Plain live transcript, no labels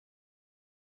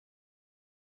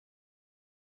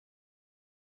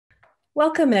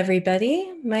Welcome,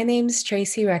 everybody. My name is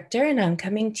Tracy Rector, and I'm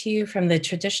coming to you from the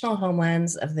traditional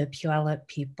homelands of the Puyallup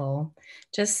people,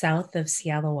 just south of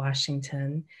Seattle,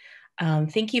 Washington.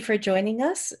 Thank you for joining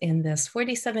us in this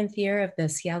 47th year of the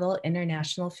Seattle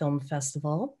International Film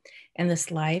Festival and this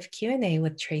live Q&A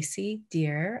with Tracy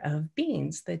Deer of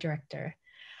Beans, the director.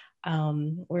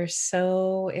 We're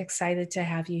so excited to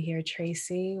have you here,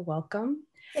 Tracy. Welcome.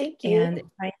 Thank you. And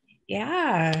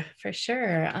yeah, for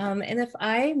sure. And if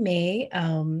I may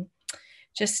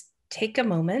just take a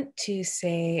moment to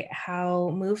say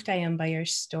how moved I am by your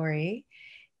story.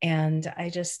 And I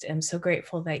just am so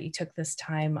grateful that you took this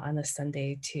time on a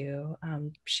Sunday to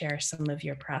share some of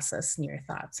your process and your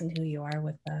thoughts and who you are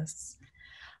with us.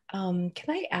 Can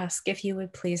I ask if you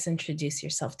would please introduce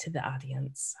yourself to the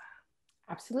audience?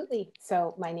 Absolutely.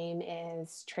 So my name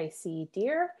is Tracy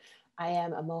Deer. I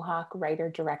am a Mohawk writer,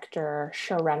 director,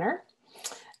 showrunner.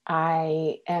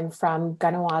 I am from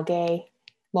Ganawage,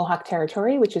 Mohawk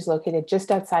Territory, which is located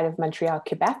just outside of Montreal,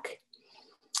 Quebec.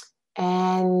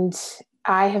 And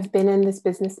I have been in this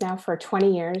business now for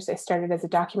 20 years. I started as a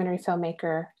documentary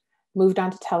filmmaker, moved on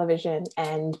to television,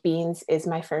 and Beans is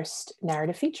my first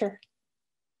narrative feature.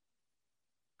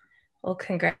 Well,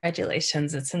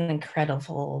 congratulations. It's an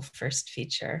incredible first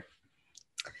feature.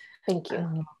 Thank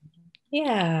you.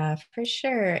 Yeah, for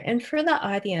sure. And for the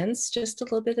audience, just a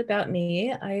little bit about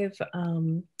me.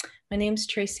 My name's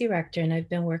Tracy Rector, and I've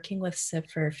been working with SIFF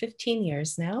for 15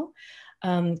 years now,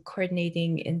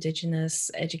 coordinating Indigenous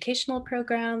educational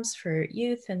programs for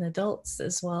youth and adults,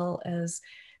 as well as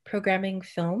programming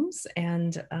films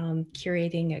and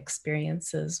curating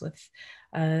experiences with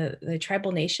the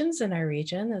tribal nations in our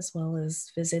region, as well as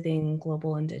visiting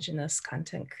global Indigenous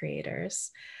content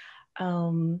creators.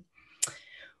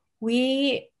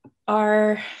 We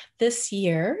are this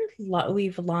year,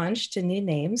 we've launched a new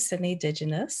name, Sydney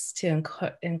Indigenous, to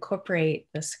incorporate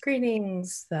the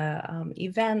screenings, the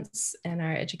events, and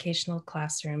our educational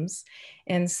classrooms.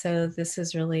 And so this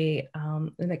is really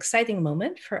an exciting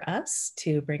moment for us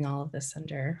to bring all of this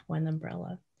under one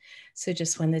umbrella. So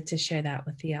just wanted to share that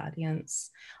with the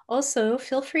audience. Also,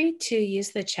 feel free to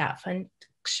use the chat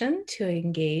function to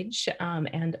engage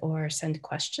and or send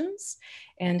questions.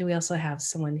 And we also have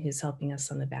someone who's helping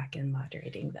us on the back end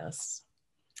moderating those.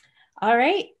 All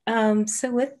right,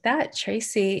 so with that,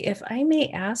 Tracy, if I may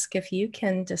ask if you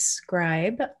can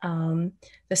describe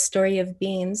the story of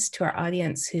Beans to our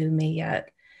audience who who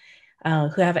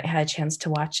haven't had a chance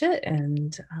to watch it,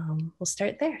 and we'll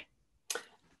start there.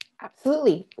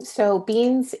 Absolutely. So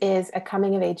Beans is a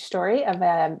coming of age story of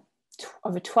a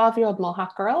 12-year-old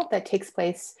Mohawk girl that takes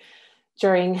place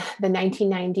during the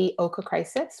 1990 Oka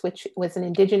crisis, which was an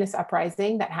Indigenous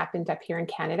uprising that happened up here in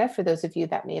Canada, for those of you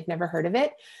that may have never heard of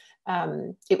it.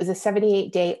 It was a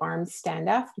 78-day armed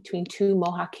standoff between two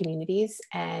Mohawk communities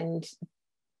and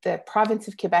the province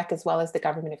of Quebec, as well as the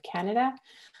government of Canada.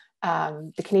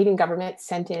 The Canadian government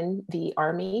sent in the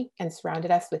army and surrounded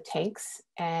us with tanks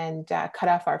and cut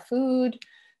off our food,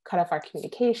 cut off our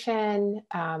communication,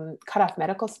 cut off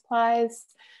medical supplies.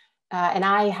 And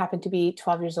I happened to be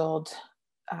 12 years old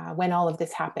when all of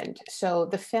this happened. So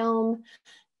the film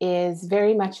is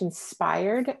very much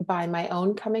inspired by my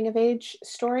own coming of age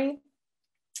story,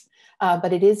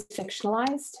 but it is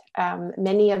fictionalized.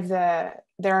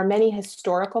 There are many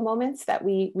historical moments that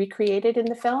we recreated in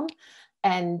the film,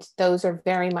 and those are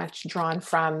very much drawn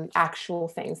from actual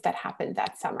things that happened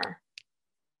that summer.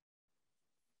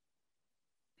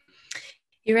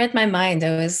 You read my mind.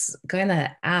 I was going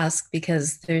to ask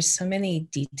because there's so many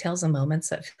details and moments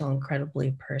that feel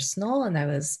incredibly personal. And I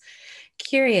was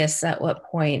curious at what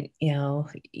point,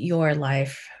 your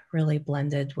life really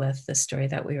blended with the story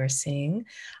that we were seeing.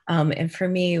 And for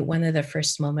me, one of the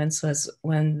first moments was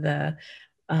when the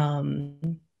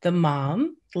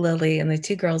mom, Lily, and the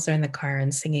two girls are in the car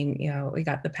and singing, "We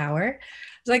Got the Power."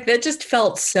 It's like, that just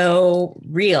felt so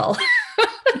real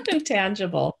and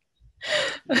tangible.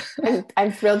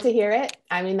 I'm thrilled to hear it.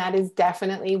 I mean, that is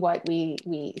definitely what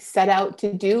we set out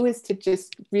to do, is to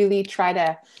just really try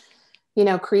to,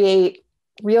 create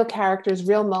real characters,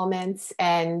 real moments.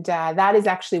 And that is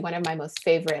actually one of my most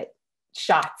favorite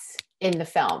shots in the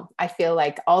film. I feel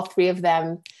like all three of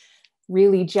them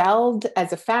really gelled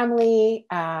as a family,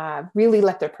 really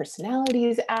let their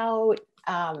personalities out.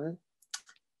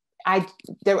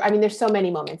 There's so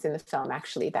many moments in the film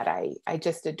actually that I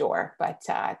just adore, but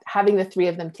having the three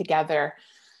of them together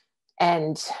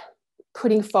and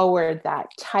putting forward that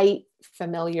tight,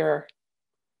 familiar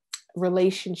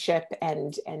relationship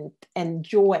and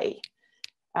joy.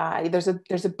 There's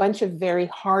a bunch of very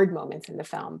hard moments in the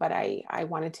film, but I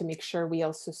wanted to make sure we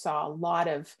also saw a lot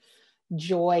of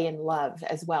joy and love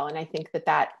as well. And I think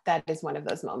that is one of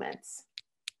those moments.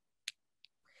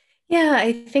 Yeah,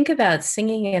 I think about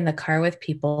singing in the car with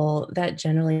people. That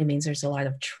generally means there's a lot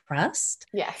of trust.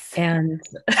 Yes. And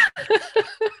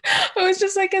I was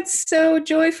just like, it's so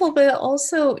joyful, but it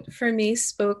also for me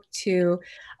spoke to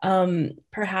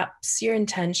perhaps your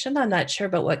intention. I'm not sure,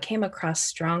 but what came across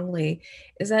strongly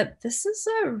is that this is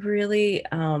a really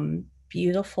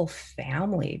beautiful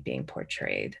family being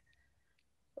portrayed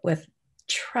with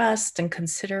trust and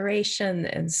consideration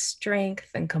and strength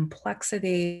and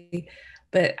complexity,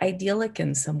 but idyllic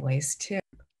in some ways too.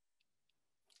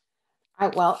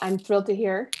 Well, I'm thrilled to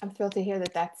hear. I'm thrilled to hear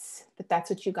that that's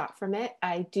what you got from it.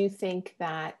 I do think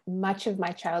that much of my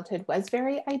childhood was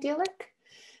very idyllic,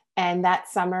 and that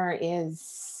summer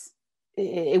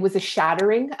it was a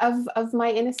shattering of my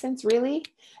innocence, really.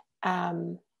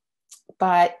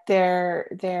 But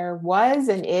there was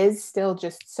and is still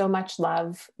just so much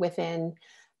love within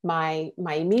my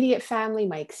immediate family,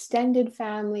 my extended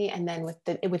family, and then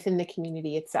within the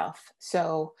community itself.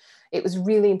 So it was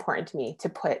really important to me to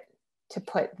put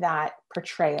that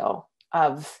portrayal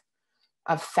of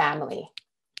family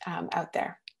out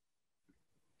there.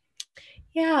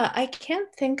 Yeah, I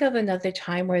can't think of another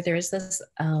time where there's this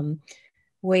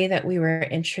way that we were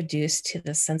introduced to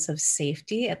the sense of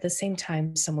safety at the same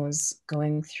time someone was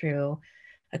going through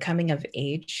a coming of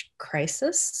age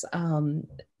crisis.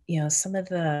 You know, some of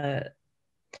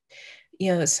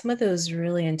those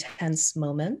really intense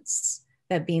moments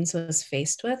that Beans was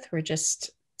faced with were just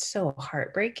so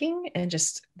heartbreaking and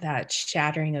just that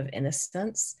shattering of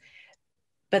innocence.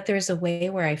 But there's a way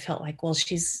where I felt like, well,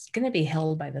 she's going to be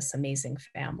held by this amazing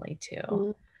family too.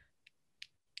 Mm-hmm.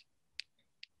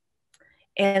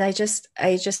 And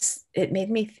it made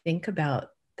me think about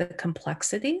the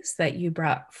complexities that you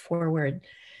brought forward.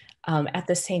 At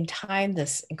the same time,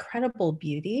 this incredible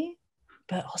beauty,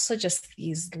 but also just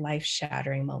these life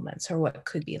shattering moments, or what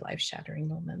could be life shattering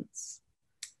moments.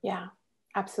 Yeah,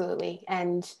 absolutely.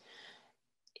 And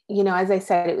as I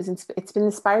said, it's been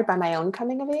inspired by my own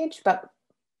coming of age, but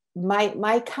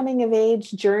my coming of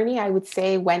age journey, I would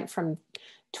say, went from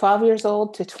 12 years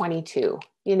old to 22.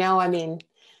 I mean,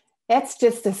 that's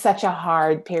just such a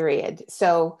hard period.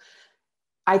 So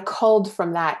I culled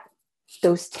from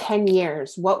those 10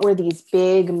 years, what were these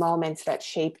big moments that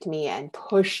shaped me and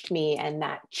pushed me and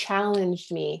that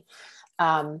challenged me,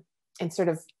 and sort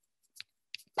of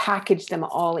packaged them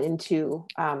all into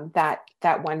that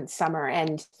one summer.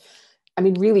 And I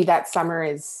mean, really, that summer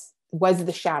was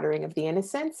the shattering of the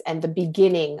innocence and the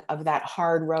beginning of that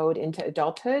hard road into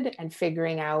adulthood and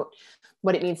figuring out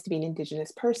what it means to be an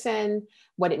Indigenous person,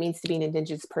 what it means to be an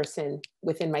Indigenous person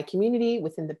within my community,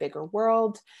 within the bigger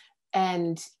world.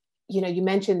 And, you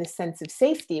mentioned the sense of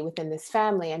safety within this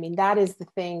family. I mean, that is the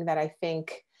thing that I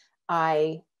think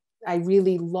I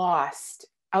really lost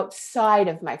outside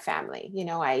of my family.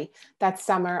 That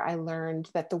summer I learned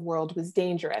that the world was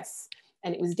dangerous,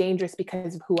 and it was dangerous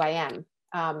because of who I am.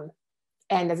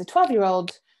 And as a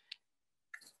 12-year-old,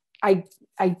 I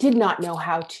did not know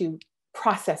how to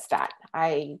process that.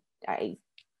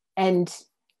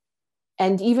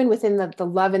 And even within the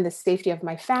love and the safety of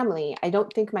my family, I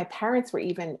don't think my parents were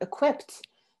even equipped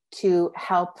to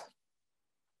help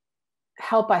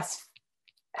us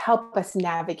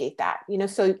navigate that.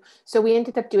 So we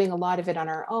ended up doing a lot of it on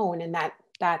our own, and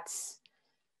that's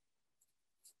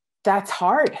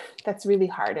hard. That's really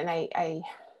hard. And I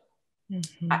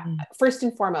first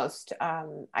and foremost,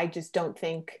 I just don't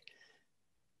think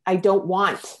I don't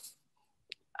want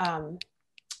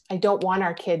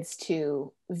our kids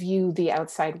to view the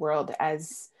outside world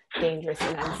as dangerous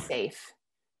and unsafe.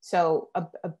 So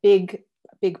a big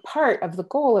part of the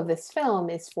goal of this film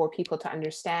is for people to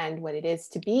understand what it is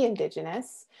to be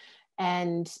Indigenous.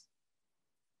 And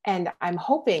I'm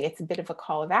hoping it's a bit of a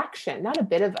call of action,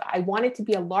 I want it to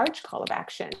be a large call of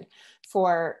action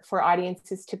for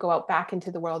audiences to go out back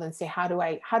into the world and say, how do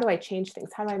I change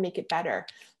things? How do I make it better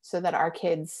so that our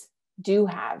kids do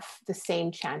have the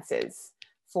same chances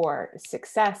for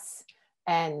success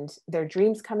and their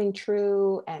dreams coming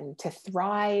true and to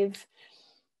thrive?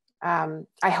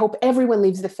 I hope everyone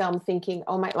leaves the film thinking,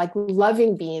 oh my, like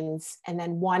loving Beans and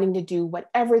then wanting to do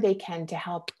whatever they can to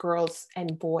help girls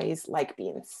and boys like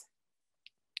Beans.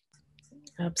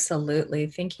 Absolutely.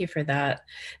 Thank you for that.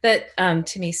 That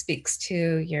to me speaks to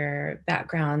your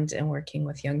background in working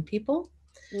with young people,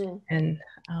 and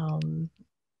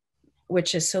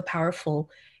which is so powerful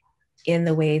in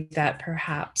the way that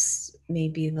perhaps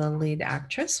maybe the lead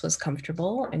actress was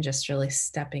comfortable and just really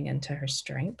stepping into her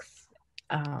strength.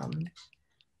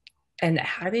 And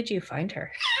how did you find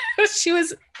her? She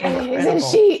was Isn't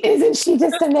incredible. she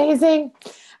just amazing?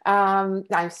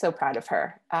 I'm so proud of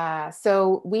her.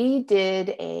 So we did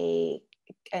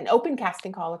an open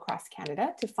casting call across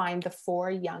Canada to find the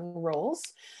 4 young roles.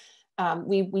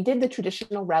 We did the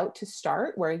traditional route to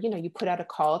start, where you put out a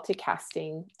call to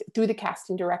casting through the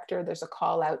casting director. There's a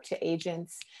call out to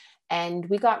agents, and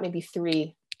we got maybe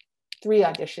three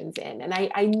auditions in, and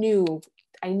I knew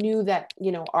that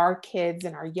our kids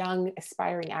and our young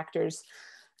aspiring actors,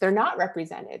 they're not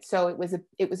represented. So it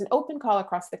was an open call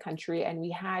across the country, and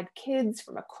we had kids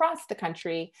from across the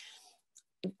country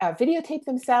videotape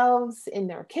themselves in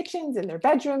their kitchens, in their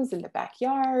bedrooms, in the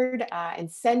backyard,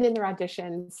 and send in their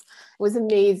auditions. It was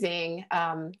amazing,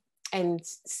 and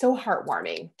so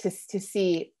heartwarming to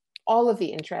see all of the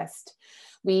interest.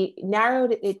 We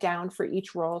narrowed it down for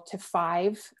each role to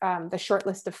 5, the short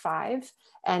list of 5,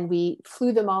 and we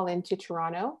flew them all into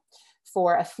Toronto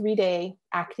for a 3-day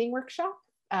acting workshop.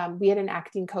 We had an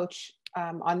acting coach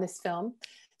on this film,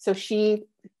 so she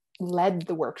led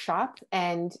the workshop,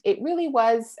 and it really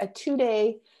was a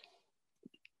 2-day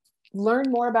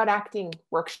learn more about acting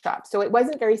workshop. So it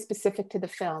wasn't very specific to the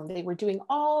film. They were doing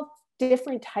all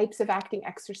different types of acting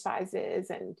exercises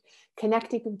and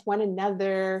connecting with one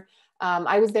another.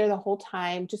 I was there the whole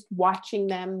time, just watching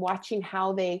them, watching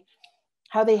how they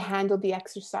handled the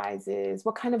exercises,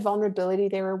 what kind of vulnerability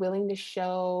they were willing to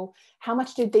show, how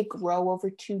much did they grow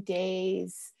over 2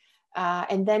 days.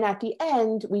 And then at the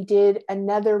end, we did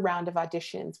another round of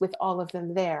auditions with all of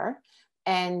them there.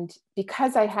 And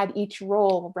because I had each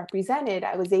role represented,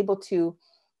 I was able to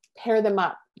pair them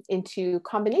up into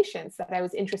combinations that I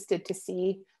was interested to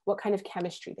see what kind of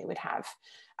chemistry they would have.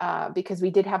 Because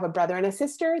we did have a brother and a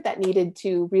sister that needed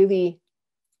to really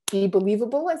be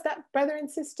believable as that brother and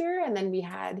sister. And then we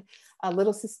had a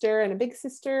little sister and a big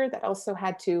sister that also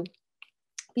had to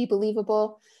be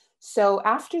believable. So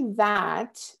after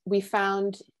that, we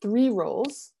found 3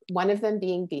 roles, one of them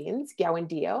being Beans, Gao and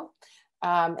Dio.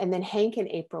 And then Hank and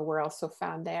April were also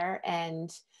found there.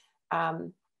 And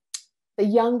the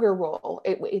younger role,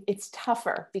 it's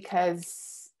tougher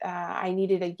because I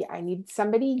needed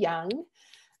somebody young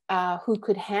who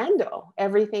could handle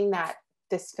everything that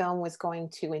this film was going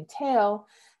to entail.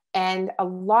 And a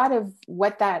lot of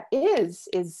what that is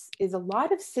a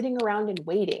lot of sitting around and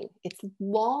waiting. It's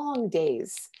long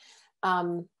days.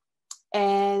 And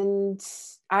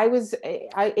it's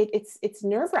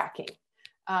nerve-wracking,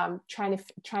 trying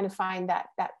to find that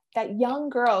young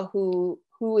girl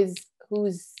who's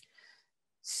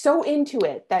so into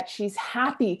it that she's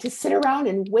happy to sit around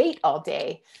and wait all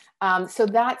day. So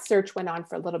that search went on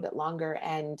for a little bit longer,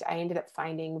 and I ended up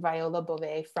finding Viola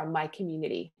Beauvais from my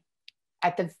community.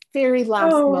 At the very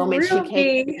last moment, she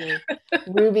came to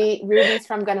me. Ruby's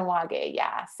from Ganawage.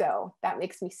 Yeah. So that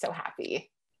makes me so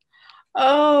happy.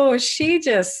 Oh, she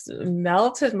just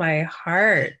melted my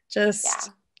heart. Yeah. Just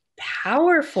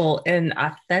powerful and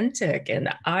authentic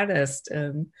and honest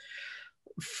and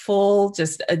full,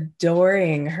 just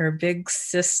adoring her big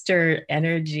sister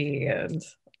energy. And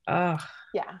oh,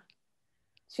 Yeah.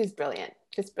 She's brilliant.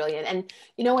 Just brilliant. And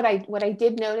you know what I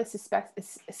did notice,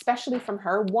 especially from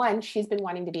her, one, she's been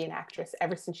wanting to be an actress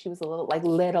ever since she was a little.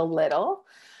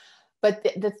 But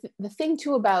the thing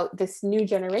too about this new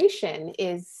generation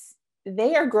is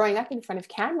they are growing up in front of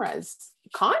cameras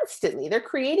constantly. They're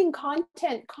creating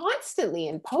content constantly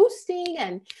and posting.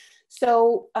 And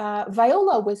so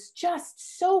Viola was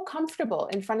just so comfortable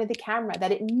in front of the camera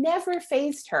that it never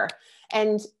fazed her.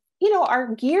 And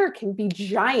our gear can be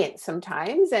giant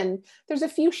sometimes. And there's a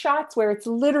few shots where it's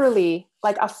literally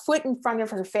like a foot in front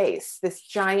of her face, this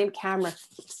giant camera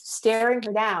staring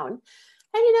her down.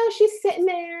 And, she's sitting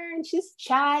there and she's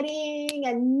chatting,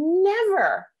 and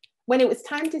never, when it was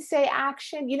time to say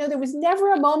action, there was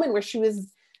never a moment where she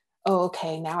was, oh,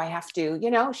 okay, now I have to,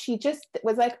 she just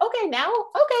was like, okay, now,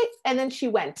 okay. And then she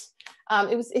went.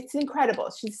 It's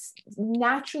incredible. She's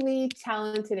naturally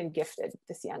talented and gifted,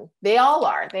 this young. They all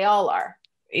are.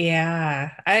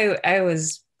 yeah. I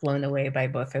was blown away by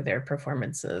both of their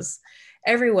performances.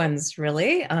 Everyone's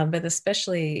really, but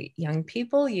especially young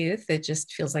people, youth, it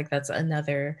just feels like that's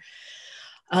another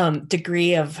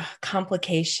degree of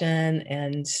complication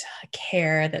and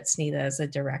care that's needed as a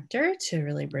director to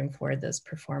really bring forward those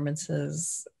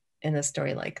performances in a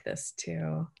story like this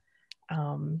too.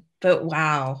 But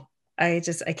wow, I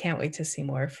can't wait to see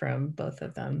more from both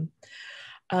of them.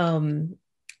 Um,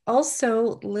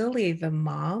 Also, Lily, the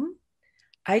mom,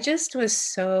 I just was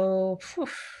so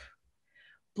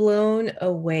blown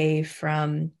away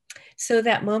from. So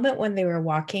that moment when they were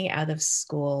walking out of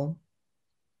school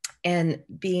And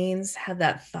Beans had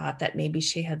that thought that maybe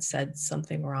she had said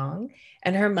something wrong.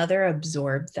 And her mother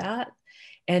absorbed that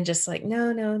and just like,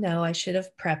 no, no, no, I should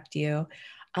have prepped you.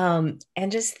 And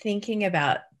just thinking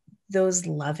about those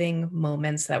loving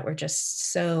moments that were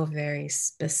just so very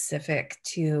specific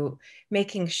to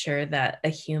making sure that a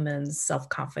human's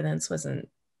self-confidence wasn't,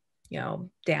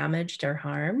 damaged or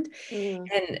harmed. Mm.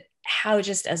 And how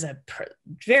just as a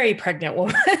very pregnant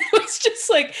woman was just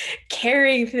like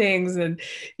carrying things and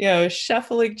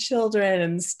shuffling children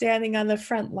and standing on the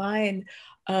front line,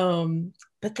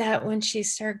 but that when she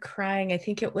started crying, I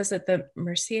think it was at the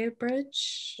Mercier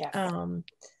Bridge. Yes.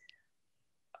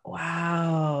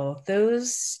 Wow,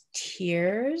 those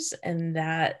tears and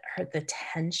the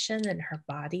tension in her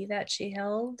body that she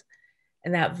held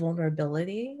and that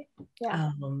vulnerability. Yeah.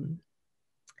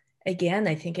 Again,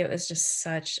 I think it was just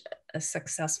such a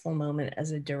successful moment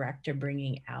as a director,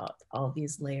 bringing out all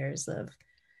these layers of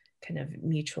kind of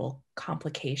mutual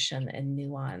complication and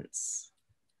nuance.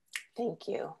 Thank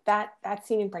you. That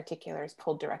scene in particular is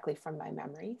pulled directly from my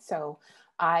memory. So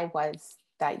I was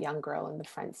that young girl in the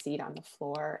front seat on the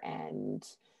floor, and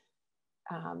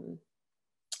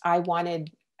I wanted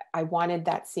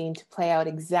that scene to play out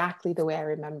exactly the way I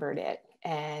remembered it.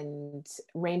 And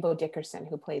Rainbow Dickerson,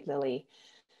 who played Lily,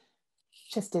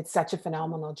 just did such a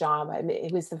phenomenal job. I mean,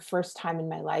 it was the first time in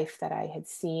my life that I had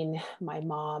seen my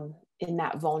mom in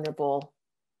that vulnerable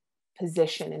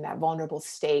position, in that vulnerable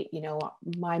state.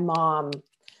 My mom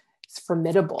is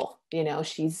formidable.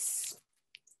 She's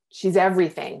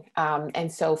everything.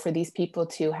 And so for these people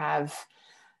to have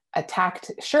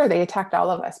attacked, sure, they attacked all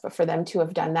of us, but for them to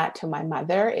have done that to my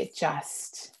mother, it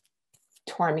just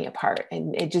tore me apart.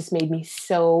 And it just made me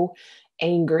so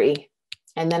angry.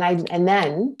 And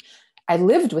then I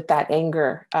lived with that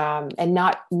anger, and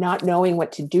not knowing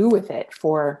what to do with it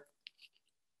for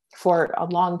a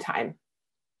long time.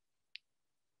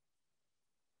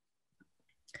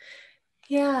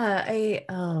 Yeah, I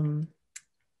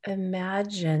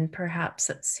imagine perhaps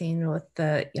that scene with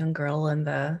the young girl in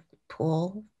the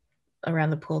pool, around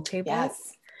the pool table.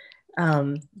 Yes.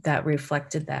 That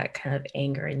reflected that kind of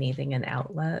anger and needing an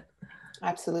outlet.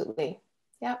 Absolutely.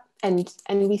 Yeah. And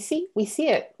we see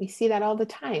it. We see that all the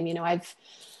time.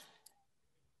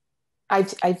 I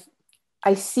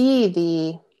see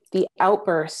the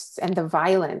outbursts and the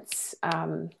violence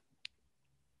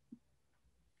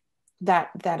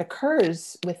that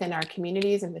occurs within our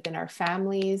communities and within our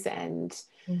families. And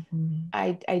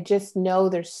I just know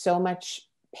there's so much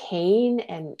pain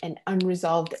and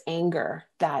unresolved anger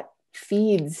that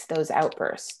feeds those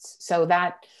outbursts. So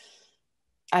that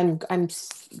I'm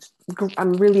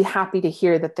really happy to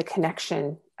hear that the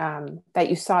connection, that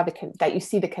you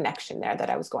see the connection there that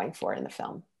I was going for in the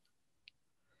film.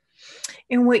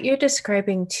 And what you're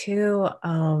describing too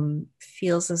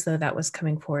feels as though that was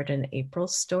coming forward in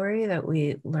April's story, that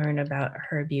we learn about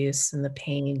her abuse and the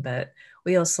pain, but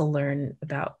we also learn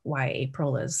about why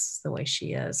April is the way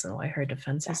she is and why her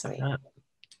defenses are up.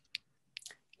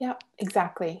 Yeah,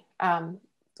 exactly.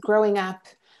 Growing up,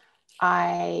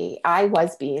 I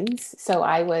was Beans, so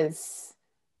I was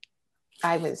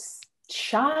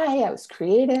shy, I was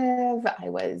creative, I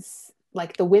was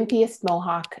like the wimpiest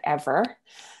Mohawk ever.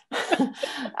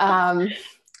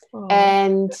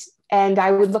 And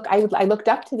I looked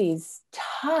up to these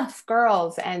tough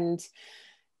girls and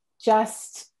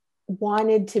just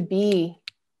wanted to be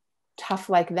tough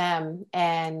like them.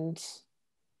 And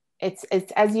it's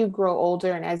as you grow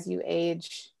older and as you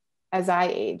age, as I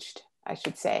aged, I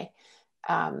should say,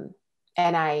 and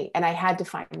I had to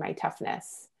find my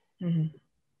toughness. Mm-hmm.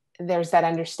 There's that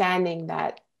understanding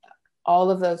that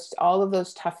all of those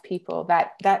tough people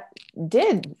that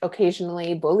did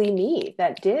occasionally bully me,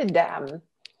 that did it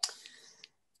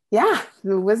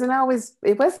wasn't always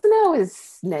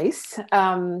nice.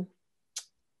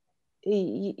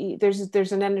 You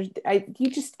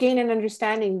just gain an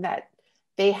understanding that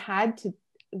they had to,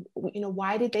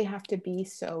 why did they have to be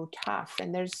so tough?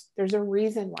 And there's a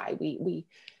reason why we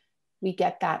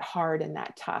get that hard and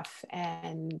that tough,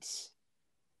 and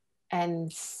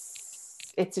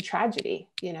it's a tragedy,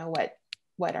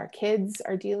 what our kids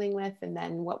are dealing with, and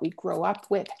then what we grow up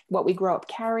with, what we grow up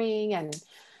carrying. And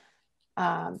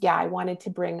I wanted to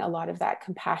bring a lot of that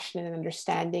compassion and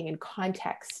understanding and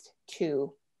context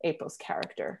to April's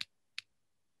character.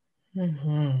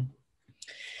 Mm-hmm.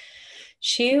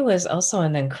 She was also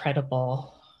an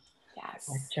incredible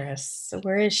actress. So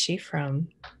where is she from?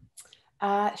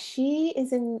 Is she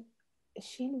in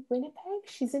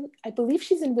Winnipeg? I believe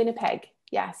she's in Winnipeg.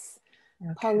 Yes.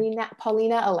 Okay.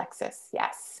 Paulina Alexis.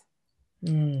 Yes.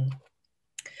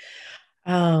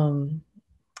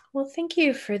 Well, thank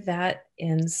you for that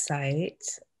insight.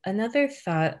 Another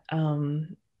thought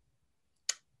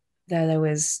that I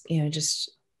was,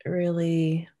 just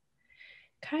really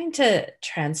kind to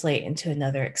translate into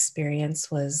another experience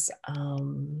was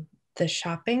the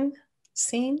shopping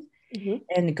scene Mhm.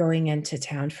 and going into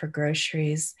town for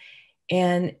groceries.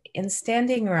 And in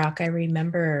Standing Rock, I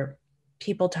remember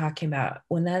people talking about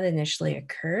when that initially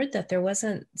occurred that there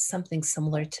wasn't something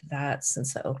similar to that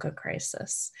since the Oka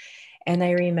crisis. And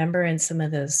I remember in some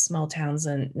of those small towns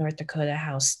in North Dakota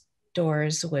how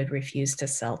stores would refuse to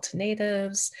sell to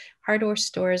natives, hardware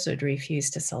stores would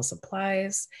refuse to sell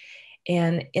supplies.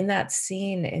 And in that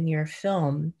scene in your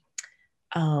film,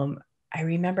 I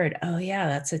remembered, oh, yeah,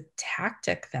 that's a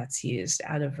tactic that's used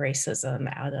out of racism,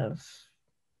 out of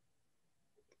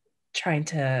trying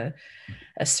to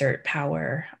assert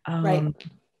power. Right.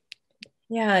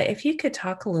 Yeah, if you could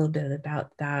talk a little bit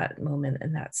about that moment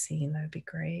in that scene, that'd be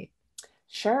great.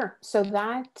 Sure. So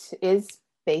that is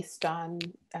based on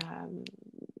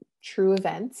true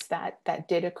events that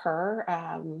did occur.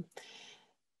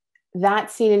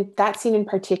 That scene in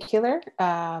particular is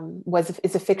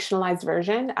a fictionalized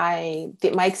version.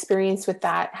 My experience with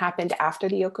that happened after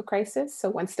the Oka crisis. So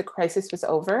once the crisis was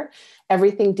over,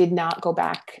 everything did not go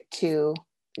back to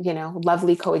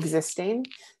lovely coexisting.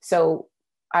 So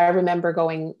I remember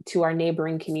going to our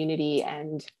neighboring community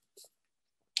and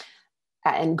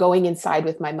going inside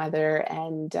with my mother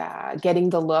and getting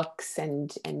the looks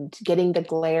and getting the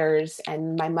glares,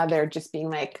 and my mother just being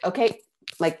like, okay,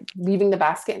 like leaving the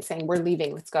basket and saying, we're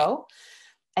leaving, let's go.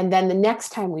 And then the next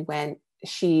time we went,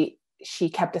 she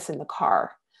kept us in the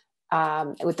car,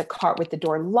 with the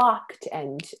door locked,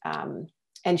 and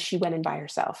she went in by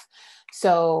herself.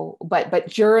 So but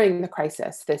during the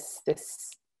crisis, this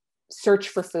search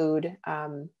for food,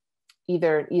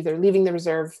 either leaving the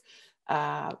reserve,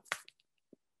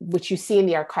 which you see in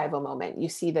the archival moment, you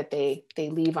see that they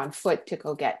leave on foot to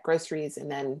go get groceries, and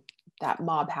then that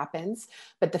mob happens.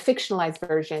 But the fictionalized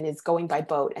version is going by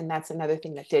boat, and that's another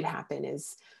thing that did happen.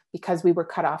 Is because we were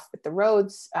cut off with the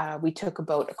roads, we took a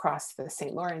boat across the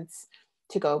St. Lawrence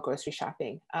to go grocery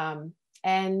shopping.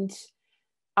 And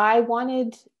I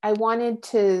wanted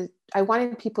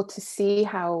people to see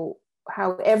how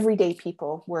everyday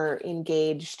people were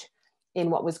engaged in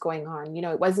what was going on.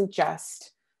 It wasn't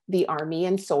just the army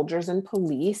and soldiers and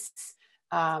police.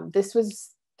 This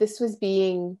was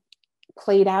being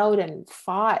played out and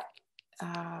fought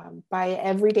by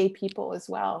everyday people as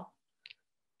well.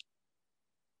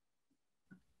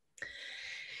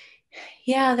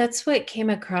 Yeah, that's what came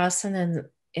across, and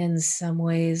in some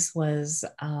ways was,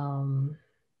 I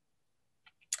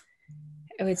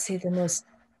would say, the most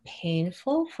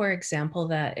painful. For example,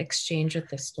 that exchange with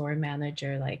the store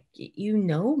manager, like, you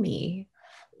know me,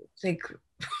 like,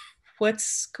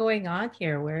 what's going on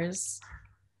here? Where's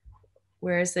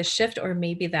the shift? Or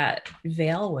maybe that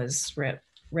veil was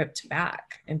ripped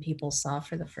back and people saw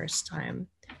for the first time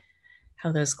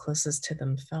how those closest to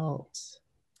them felt.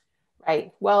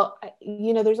 Right. Well,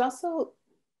 there's also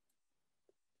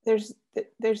there's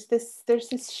this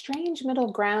strange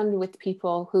middle ground with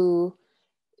people who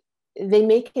they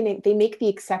make the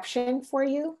exception for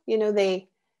you.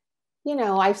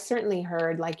 I've certainly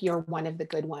heard, like, you're one of the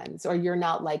good ones, or you're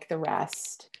not like the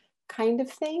rest, kind of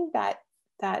thing.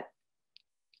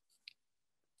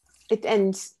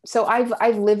 And so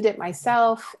I've lived it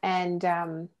myself. And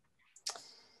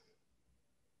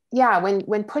yeah,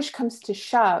 when push comes to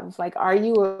shove, like, are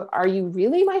you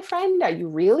really my friend? Are you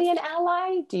really an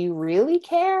ally? Do you really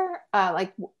care?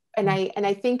 And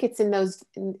I think it's in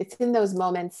those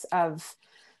moments of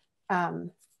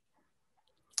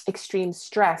extreme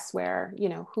stress where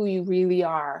who you really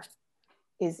are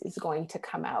is going to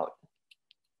come out.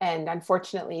 And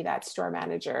unfortunately, that store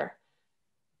manager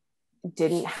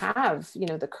didn't have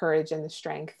the courage and the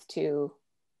strength to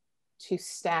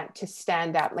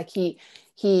stand up. Like, he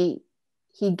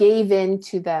gave in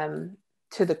to them,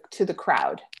 to the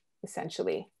crowd,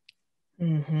 essentially.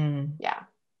 Mm-hmm. Yeah.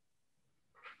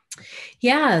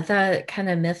 Yeah, that kind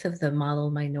of myth of the model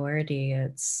minority.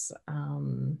 It's,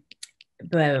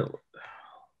 but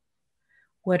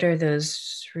what are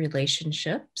those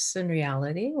relationships in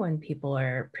reality when people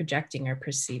are projecting or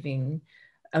perceiving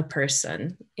a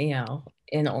person,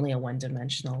 in only a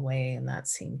one-dimensional way? And that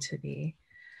seemed to be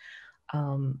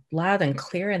loud and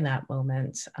clear in that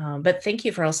moment. But thank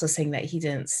you for also saying that he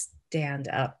didn't stand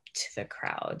up to the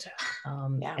crowd,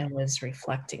 Yeah. and was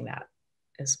reflecting that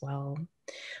as well.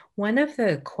 One of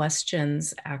the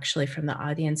questions actually from the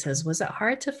audience is, was it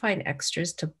hard to find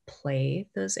extras to play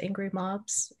those angry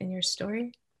mobs in your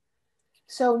story?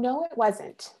 So no, it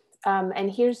wasn't.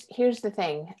 And here's the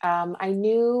thing. I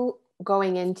knew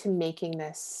going into making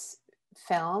this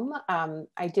film,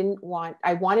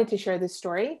 I wanted to share this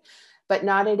story, but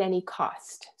not at any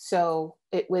cost. So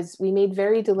we made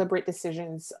very deliberate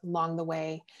decisions along the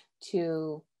way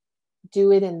to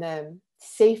do it in the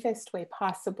safest way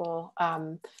possible.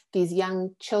 These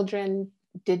young children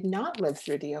did not live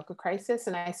through the Oka crisis,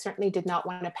 and I certainly did not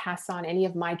want to pass on any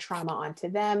of my trauma onto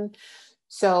them.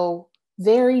 So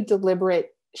very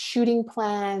deliberate shooting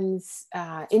plans,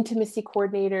 intimacy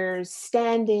coordinators,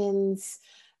 stand-ins,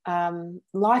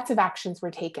 lots of actions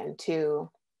were taken to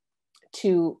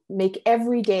make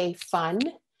every day fun,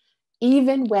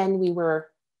 even when we were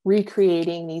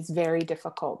recreating these very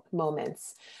difficult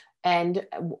moments. And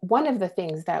one of the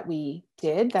things that we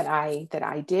did, that I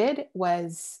did,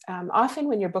 was often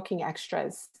when you're booking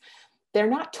extras, they're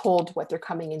not told what they're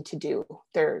coming in to do.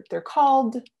 They're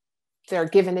called, they're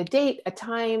given a date, a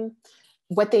time,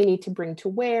 what they need to bring to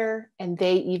wear, and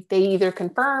they either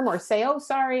confirm or say, "Oh,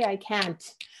 sorry, I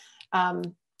can't."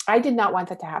 I did not want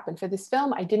that to happen for this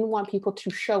film. I didn't want people to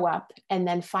show up and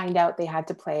then find out they had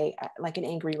to play like an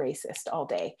angry racist all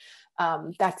day.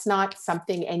 That's not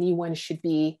something anyone should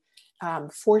be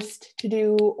forced to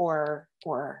do, or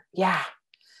yeah.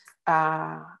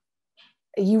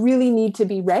 You really need to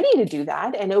be ready to do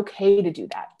that and okay to do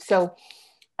that. So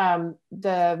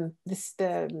the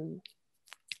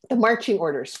marching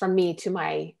orders from me to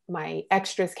my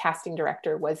extras casting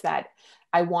director was that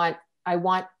I want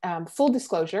full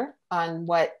disclosure on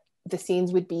what the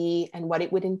scenes would be and what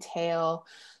it would entail,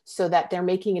 so that they're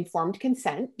making informed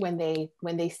consent when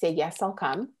they say, "Yes, I'll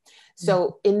come."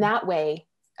 So in that way,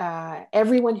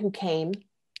 everyone who came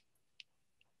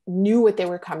knew what they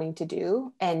were coming to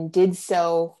do and did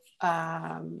so,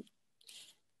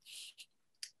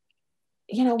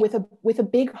 with a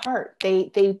big heart.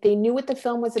 They knew what the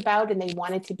film was about, and they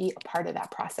wanted to be a part of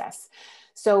that process.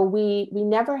 So we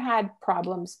never had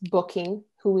problems booking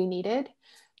who we needed.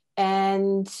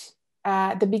 And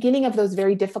at the beginning of those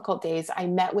very difficult days, I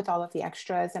met with all of the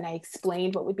extras and I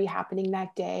explained what would be happening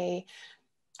that day.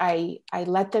 I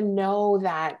let them know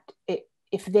that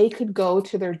if they could go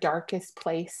to their darkest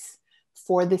place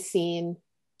for the scene,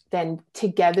 then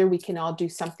together we can all do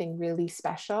something really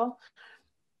special.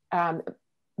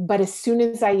 But as soon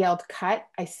as I yelled cut,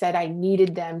 I said I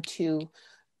needed them to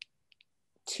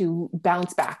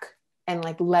bounce back and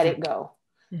like let it go,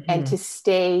 and to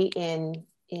stay in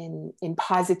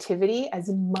positivity as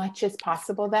much as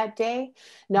possible that day,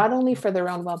 not only for their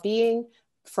own well-being,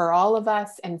 for all of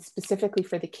us, and specifically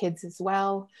for the kids as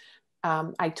well.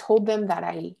 I told them that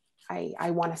I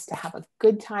want us to have a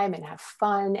good time and have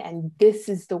fun, and this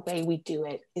is the way we do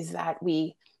it, is that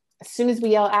as soon as we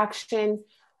yell action,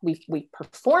 we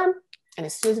perform, and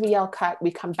as soon as we yell cut,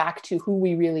 we come back to who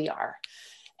we really are.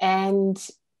 And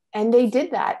they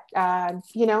did that,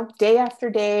 day after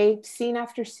day, scene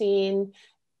after scene.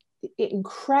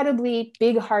 Incredibly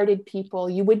big-hearted people.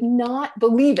 You would not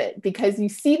believe it, because you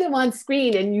see them on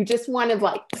screen and you just want to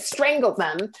like strangle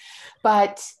them,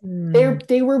 but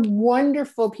they were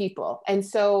wonderful people. And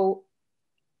so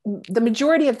the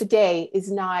majority of the day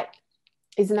is not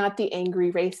the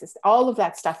angry racist, all of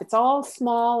that stuff. It's all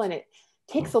small, and it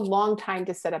takes a long time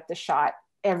to set up the shot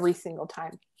every single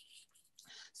time.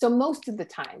 So most of the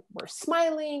time we're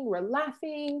smiling, we're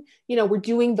laughing, we're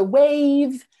doing the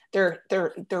wave. They're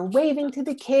waving to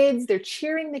the kids, they're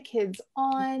cheering the kids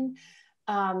on.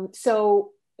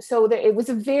 So it was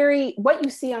what you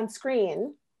see on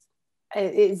screen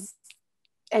is,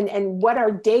 and what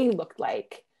our day looked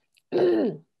like.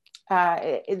 There's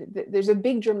a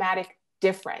big dramatic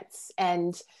difference.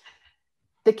 And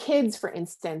the kids, for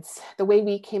instance, the way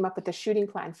we came up with the shooting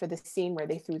plan for the scene where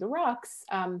they threw the rocks,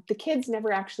 the kids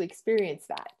never actually experienced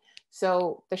that.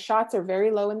 So the shots are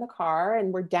very low in the car,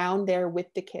 and we're down there with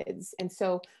the kids. And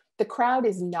so the crowd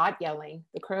is not yelling.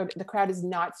 The crowd is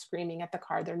not screaming at the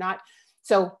car.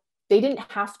 So they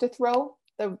didn't have to throw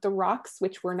the rocks,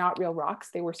 which were not real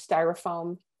rocks. They were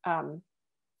styrofoam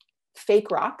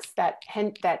fake rocks that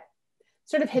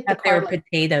sort of hit the car. They were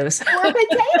potatoes. They were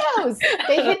potatoes.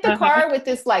 They hit the car with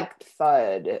this like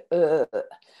thud.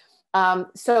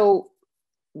 So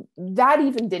that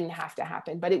even didn't have to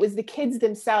happen, but it was the kids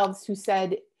themselves who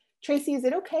said, "Tracy, is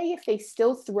it okay if they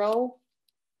still throw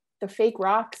the fake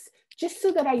rocks, just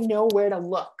so that I know where to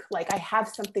look? Like I have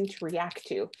something to react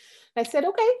to." And I said,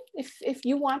 "Okay, if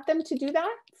you want them to do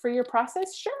that for your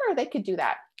process, sure, they could do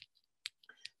that."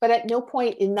 But at no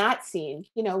point in that scene,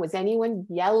 was anyone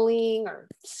yelling or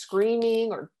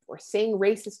screaming or saying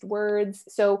racist words.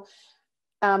 So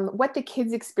what the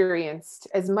kids experienced,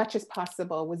 as much as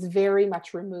possible, was very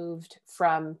much removed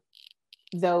from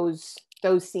those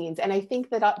scenes. And I think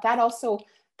that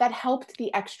that helped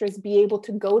the extras be able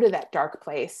to go to that dark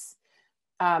place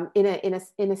in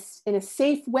a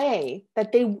safe way,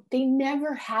 that they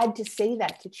never had to say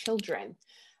that to children.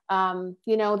 You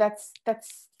know, that's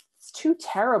too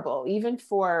terrible, even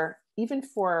for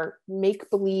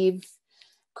make-believe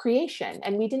creation,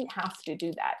 and we didn't have to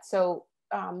do that. So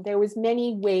there was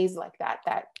many ways like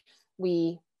that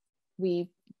we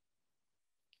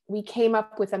came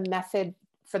up with a method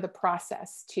for the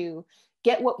process to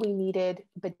get what we needed,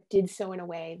 but did so in a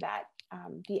way that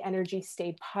the energy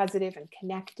stayed positive and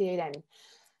connected, and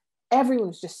everyone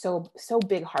was just so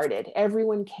big-hearted.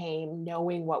 Everyone came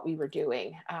knowing what we were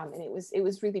doing, and it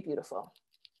was really beautiful.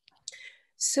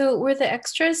 So were the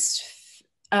extras,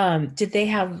 did they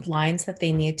have lines that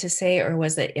they need to say, or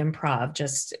was it improv?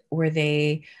 Just were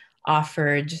they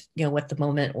offered, you know, what the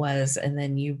moment was, and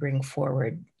then you bring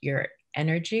forward your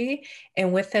energy?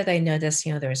 And with it, I noticed,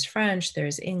 you know, there's French,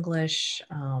 there's English,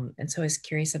 and so I was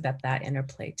curious about that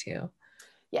interplay too.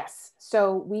 Yes,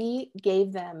 so we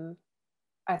gave them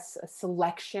a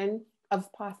selection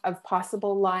of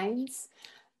possible lines,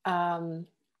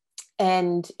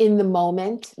 and in the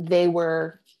moment they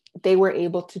were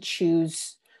able to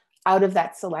choose out of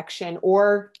that selection,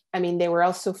 or I mean, they were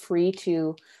also free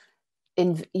to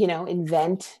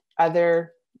invent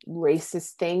other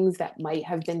racist things that might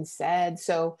have been said.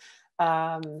 So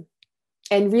and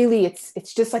really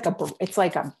it's just like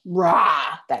a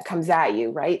rah that comes at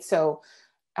you, right? So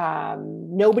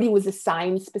nobody was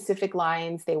assigned specific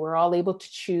lines. They were all able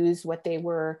to choose what they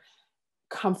were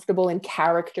comfortable in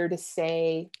character to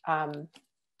say,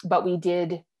 but we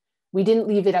didn't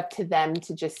leave it up to them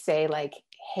to just say like,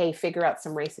 hey, figure out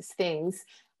some racist things.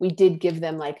 We did give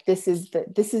them like, this is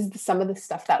some of the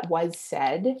stuff that was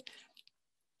said.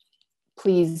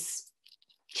 Please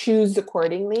choose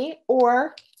accordingly,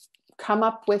 or come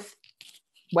up with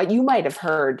what you might have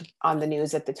heard on the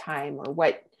news at the time, or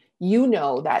what you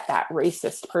know that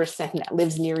racist person that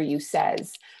lives near you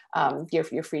says.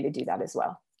 You're free to do that as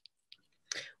well.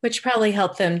 Which probably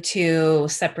helped them to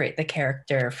separate the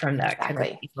character from that Exactly.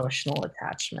 kind of emotional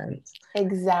attachment.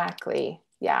 Exactly.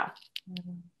 Yeah.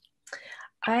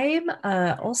 I'm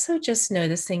also just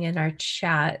noticing in our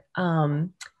chat,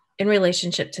 in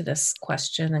relationship to this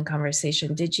question and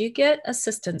conversation, did you get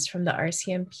assistance from the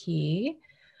RCMP?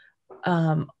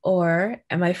 Or,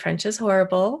 and my French is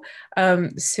horrible,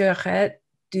 Sûreté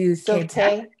du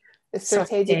Québec. The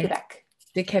Sûreté du Québec.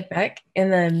 Du Québec in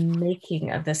the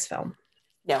making of this film?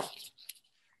 No.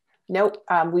 Nope.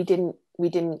 We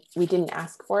didn't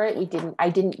ask for it. I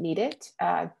didn't need it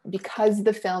because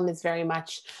the film is very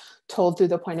much told through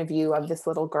the point of view of this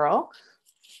little girl.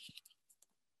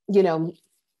 You know,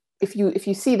 if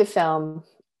you see the film,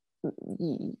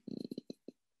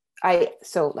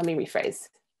 so let me rephrase.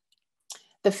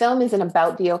 The film isn't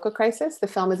about the Oka crisis. The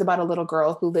film is about a little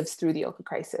girl who lives through the Oka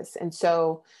crisis. And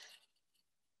so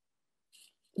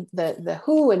the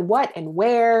who and what and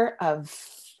where of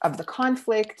the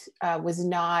conflict was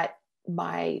not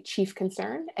my chief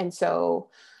concern. And so,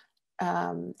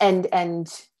 and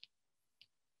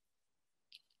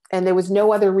there was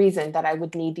no other reason that I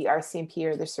would need the RCMP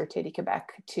or the Sûreté du Québec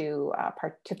to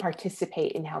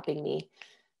participate in helping me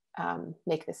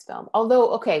make this film.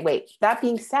 Although, okay, wait, that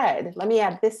being said, let me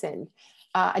add this in.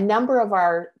 A number of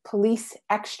our police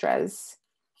extras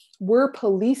were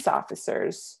police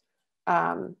officers,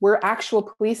 were actual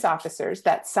police officers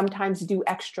that sometimes do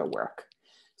extra work.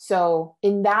 So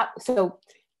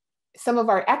some of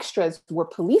our extras were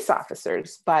police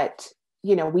officers, but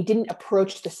you know, we didn't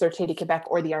approach the Sûreté du Québec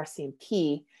or the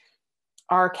RCMP.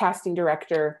 Our casting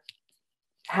director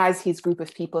has his group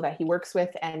of people that he works with,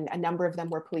 and a number of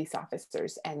them were police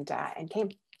officers and came.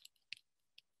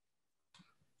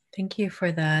 Thank you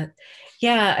for that.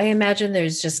 Yeah, I imagine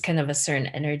there's just kind of a certain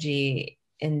energy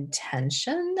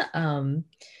intention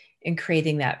in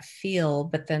creating that feel,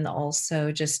 but then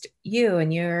also just you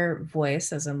and your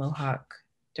voice as a Mohawk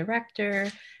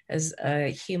director, as a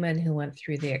human who went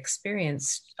through the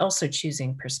experience, also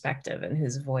choosing perspective, and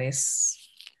whose voice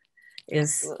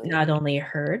is Absolutely. Not only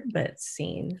heard, but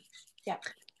seen. Yeah.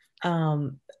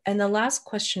 And the last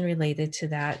question related to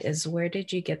that is, where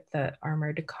did you get the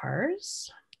armored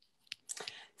cars?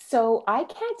 So I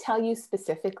can't tell you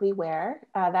specifically where.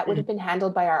 That would have been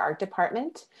handled by our art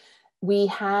department. We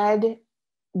had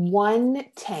one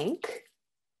tank,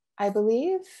 I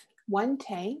believe, one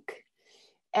tank.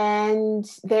 And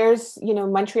there's, you know,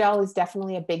 Montreal is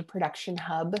definitely a big production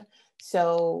hub.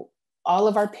 So all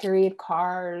of our period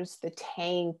cars, the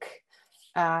tank,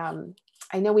 I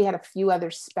know we had a few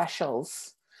other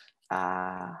specials,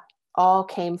 all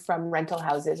came from rental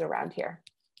houses around here.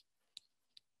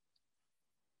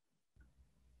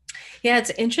 Yeah,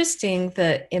 it's interesting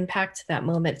the impact that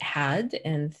moment had,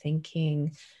 and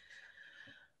thinking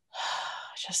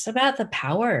just about the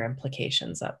power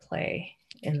implications at play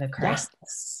in the Yeah,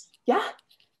 crisis. yeah.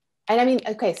 And I mean,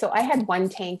 okay, so I had one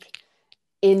tank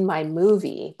in my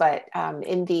movie, but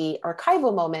in the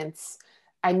archival moments,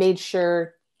 I made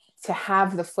sure to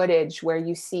have the footage where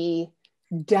you see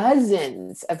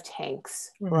dozens of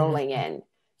tanks Mhm. rolling in,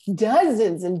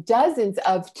 dozens and dozens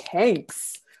of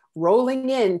tanks rolling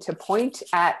in to point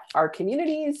at our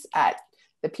communities, at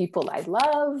the people I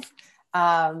love.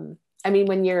 I mean,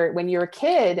 when you're a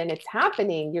kid and it's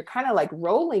happening, you're kind of like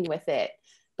rolling with it.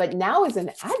 But now as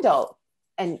an adult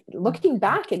and looking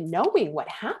back and knowing what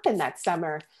happened that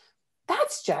summer,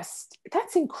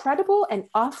 that's incredible and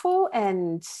awful.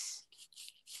 And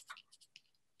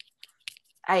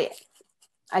I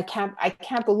I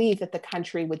can't believe that the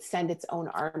country would send its own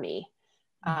army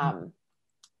Mhm. um,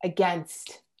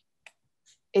 against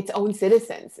its own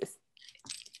citizens.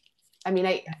 I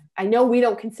mean, I know we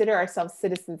don't consider ourselves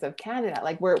citizens of Canada,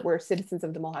 like we're citizens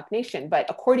of the Mohawk Nation, but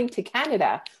according to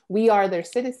Canada, we are their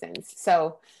citizens.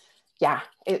 So yeah,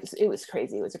 it was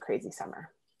crazy. It was a crazy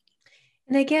summer.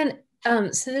 And again,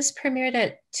 so this premiered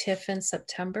at TIFF in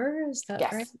September, is that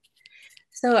right? Yes.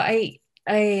 So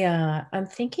I'm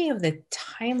thinking of the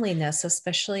timeliness,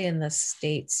 especially in the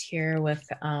States here with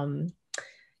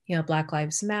Black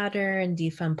Lives Matter and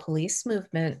defund police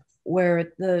movement,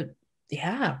 where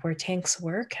where tanks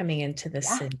were coming into the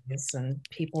Yeah. cities and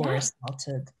people were Yeah.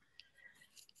 assaulted.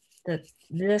 That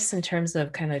this, in terms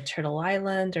of kind of Turtle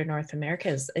Island or North America,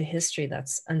 is a history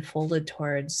that's unfolded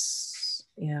towards,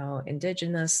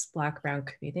 Indigenous Black brown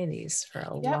communities for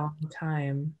a Yep. long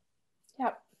time.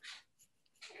 Yep.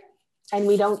 And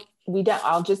we don't,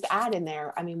 I'll just add in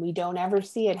there, I mean, we don't ever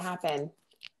see it happen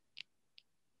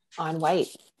on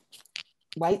white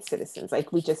citizens.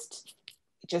 Like we just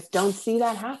don't see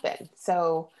that happen.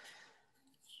 So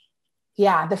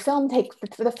yeah, the film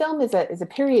is a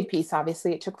period piece.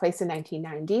 Obviously, it took place in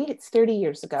 1990. It's 30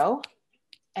 years ago,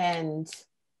 and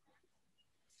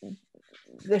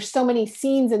there's so many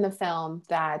scenes in the film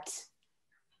that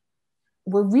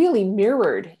were really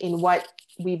mirrored in what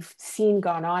we've seen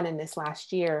gone on in this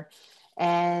last year.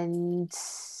 And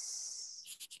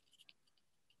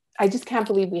I just can't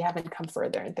believe we haven't come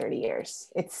further in 30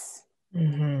 years.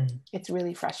 Mm-hmm. It's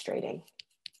really frustrating.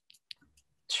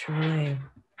 Truly.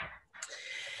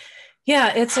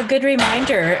 Yeah, it's a good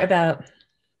reminder about,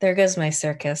 there goes my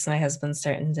circus. My husband's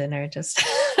starting dinner just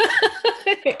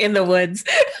in the woods.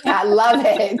 Yeah, I love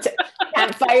it.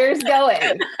 Campfire's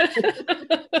going.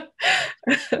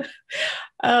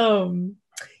 um,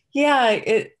 yeah,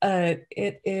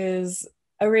 it is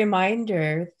a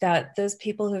reminder that those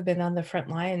people who've been on the front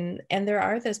line, and there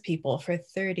are those people for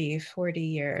 30, 40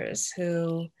 years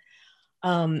who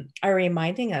are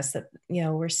reminding us that,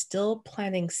 we're still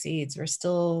planting seeds. We're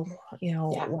still,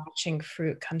 Yeah. watching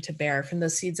fruit come to bear from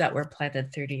those seeds that were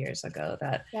planted 30 years ago,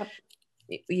 that Yep.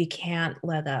 you can't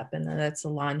let up. And that's a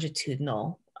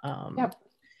longitudinal, Yep.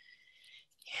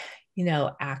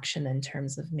 action in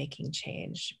terms of making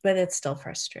change, but it's still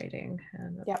frustrating.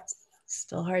 And Yep. it's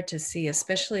still hard to see,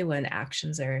 especially when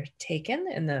actions are taken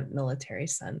in the military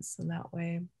sense in that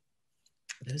way,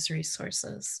 those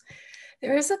resources.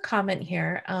 There is a comment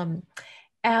here.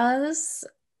 As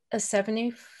a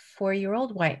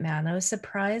 74-year-old white man, I was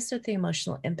surprised at the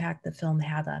emotional impact the film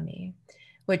had on me,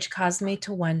 which caused me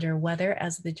to wonder whether,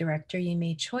 as the director, you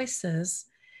made choices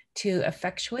to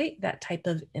effectuate that type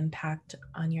of impact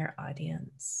on your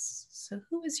audience. So,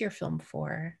 who is your film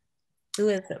for? Who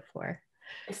is it for?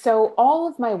 So all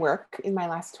of my work in my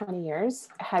last 20 years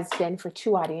has been for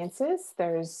two audiences.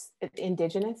 There's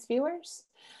Indigenous viewers,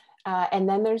 and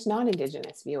then there's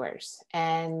non-Indigenous viewers.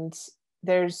 And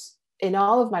there's, in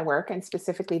all of my work, and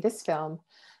specifically this film,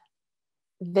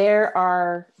 there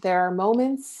are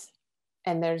moments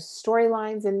and there's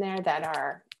storylines in there that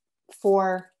are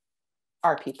for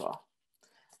our people,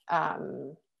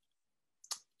 um,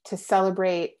 to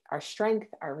celebrate our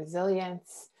strength, our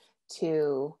resilience,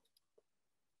 to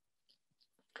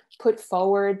put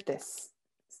forward this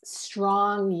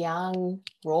strong young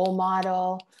role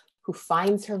model who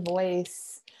finds her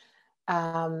voice.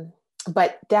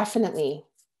 But definitely,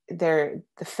 the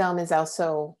film is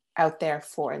also out there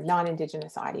for a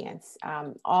non-Indigenous audience.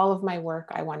 All of my work,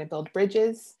 I want to build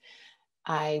bridges.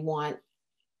 So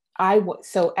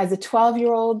as a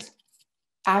 12-year-old,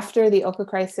 after the Oka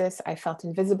crisis, I felt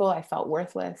invisible. I felt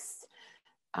worthless.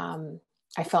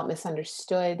 I felt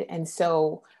misunderstood. And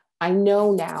so I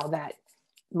know now that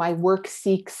my work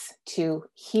seeks to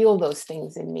heal those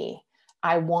things in me.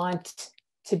 I want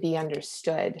to be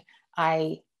understood.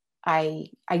 I I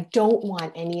don't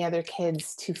want any other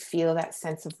kids to feel that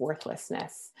sense of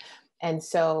worthlessness. And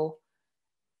so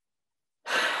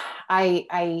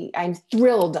I'm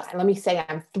thrilled. Let me say,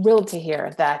 I'm thrilled to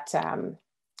hear that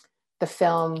the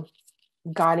film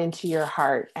got into your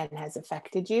heart and has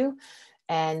affected you.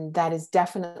 And that is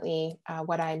definitely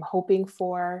what I'm hoping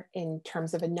for in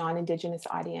terms of a non-Indigenous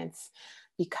audience,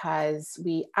 because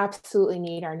we absolutely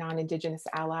need our non-Indigenous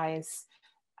allies.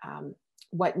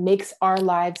 What makes our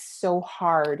lives so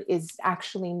hard is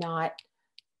actually not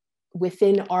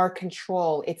within our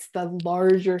control. It's the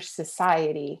larger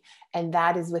society, and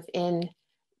that is within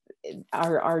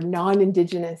our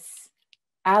non-Indigenous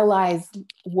allies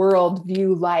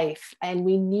worldview life. And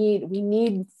we need,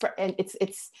 and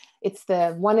it's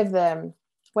the one of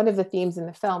the themes in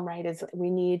the film, right, is we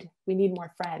need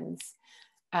more friends.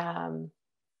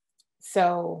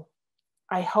 So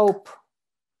I hope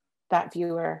that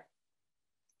viewer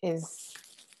is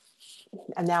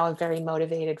now a very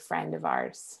motivated friend of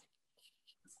ours.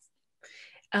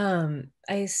 I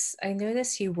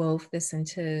noticed you wove this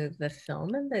into the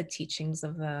film and the teachings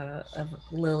of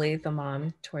Lily, the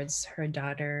mom, towards her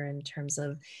daughter, in terms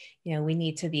of, we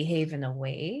need to behave in a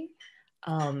way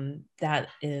that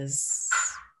is,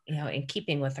 in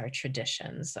keeping with our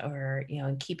traditions, or,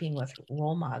 in keeping with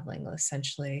role modeling,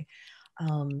 essentially.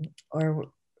 Or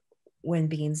when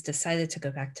Beans decided to go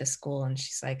back to school, and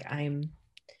she's like, I'm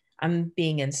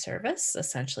being in service,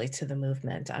 essentially, to the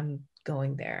movement. I'm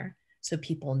going there so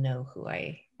people know who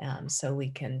I am, so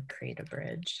we can create a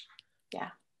bridge.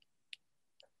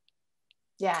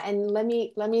 Yeah, and let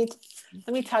me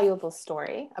tell you a little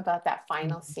story about that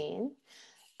final scene.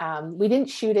 We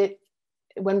didn't shoot it.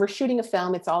 When we're shooting a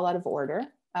film, it's all out of order.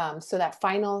 So that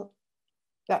final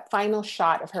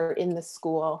shot of her in the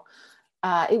school,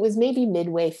 it was maybe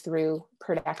midway through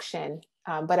production,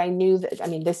 but I knew that,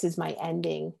 this is my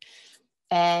ending.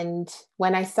 And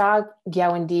when I saw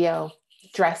Gyawendio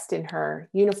dressed in her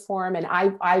uniform, and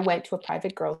I went to a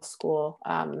private girls' school,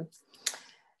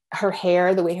 her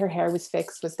hair, the way her hair was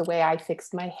fixed was the way I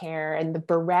fixed my hair. And the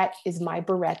barrette is my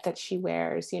barrette that she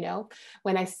wears,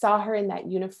 When I saw her in that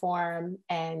uniform,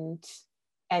 and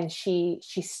she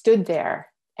stood there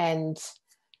and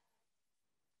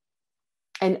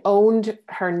owned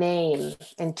her name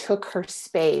and took her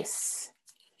space,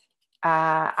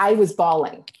 I was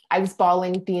bawling. I was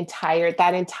bawling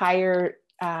that entire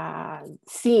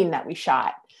scene that we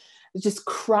shot. Just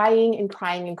crying and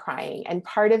crying and crying. And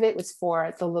part of it was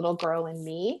for the little girl in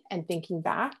me, and thinking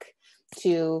back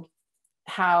to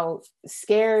how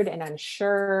scared and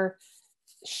unsure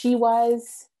she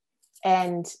was.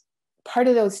 And part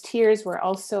of those tears were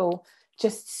also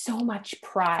just so much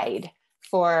pride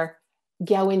for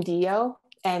Gyawendio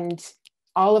and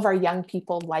all of our young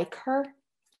people like her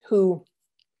who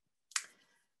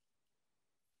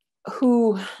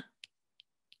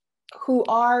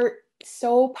are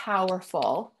so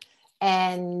powerful,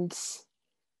 and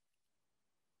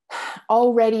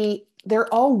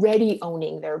they're already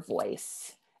owning their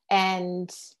voice.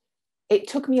 And it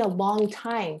took me a long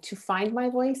time to find my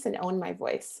voice and own my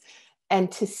voice,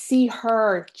 and to see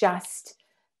her just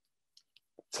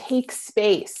take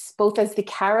space, both as the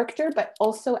character, but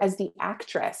also as the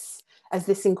actress, as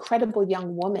this incredible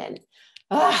young woman.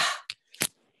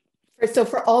 So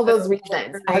for all those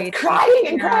reasons, I was crying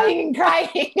and crying and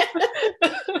crying.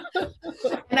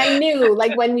 And I knew,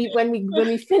 like, when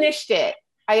we finished it,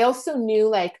 I also knew,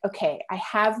 like, okay, I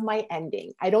have my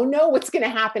ending. I don't know what's going to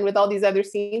happen with all these other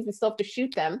scenes. We still have to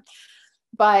shoot them,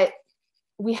 but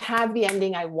we have the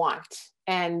ending I want.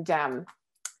 And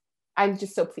I'm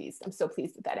just so pleased. I'm so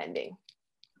pleased with that ending.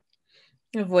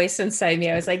 A voice inside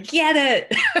me, I was like, get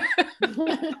it.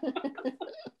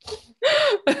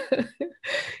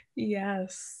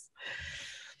 Yes.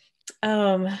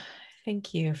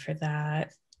 Thank you for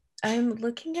that. I'm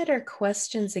looking at our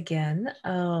questions again.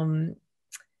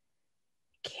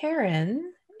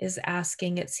 Karen is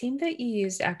asking, it seemed that you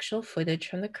used actual footage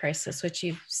from the crisis, which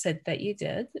you've said that you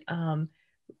did,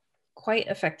 quite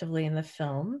effectively in the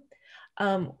film.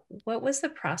 What was the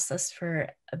process for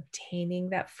obtaining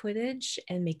that footage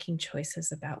and making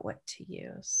choices about what to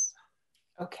use?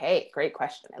 Okay, great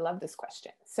question. I love this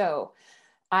question. So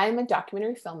I'm a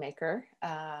documentary filmmaker.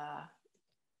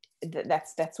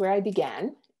 That's where I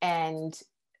began. And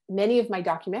many of my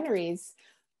documentaries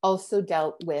also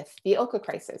dealt with the Oka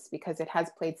crisis, because it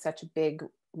has played such a big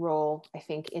role, I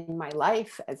think, in my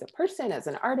life as a person, as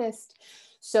an artist.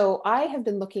 So I have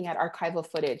been looking at archival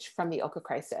footage from the Oka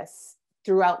crisis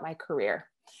throughout my career.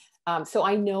 So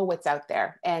I know what's out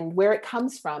there, and where it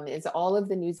comes from is all of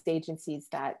the news agencies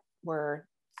that were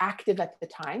active at the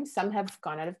time. Some have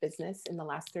gone out of business in the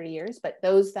last 30 years, but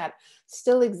those that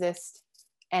still exist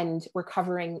and were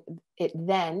covering it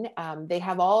then, they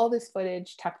have all this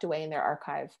footage tucked away in their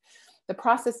archive. The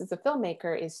process as a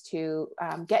filmmaker is to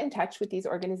get in touch with these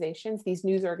organizations, these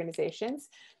news organizations.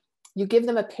 You give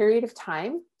them a period of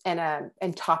time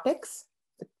and topics,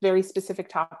 a very specific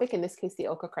topic, in this case, the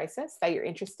Oka crisis, that you're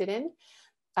interested in,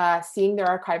 seeing their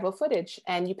archival footage.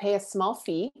 And you pay a small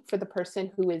fee for the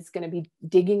person who is going to be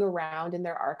digging around in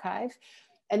their archive.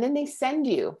 And then they send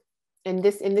you, in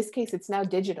this case, it's now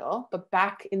digital, but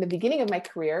back in the beginning of my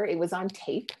career, it was on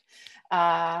tape.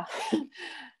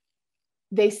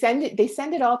 They send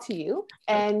it all to you,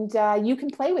 and you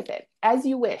can play with it as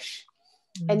you wish.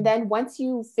 And then once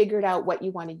you figured out what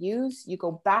you want to use, you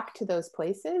go back to those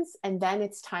places, and then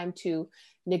it's time to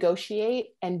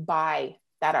negotiate and buy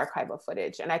that archival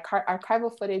footage. And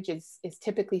archival footage is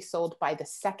typically sold by the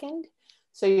second.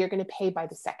 So you're going to pay by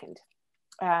the second.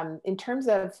 In terms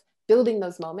of building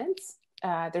those moments,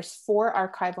 there's 4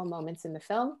 archival moments in the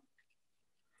film.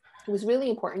 It was really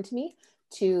important to me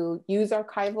to use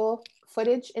archival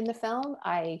footage in the film.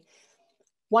 I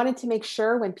wanted to make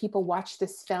sure when people watch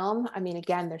this film, I mean,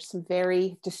 again, there's some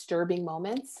very disturbing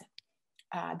moments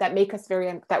that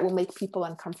will make people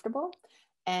uncomfortable.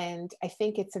 And I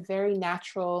think it's a very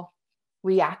natural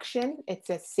reaction. It's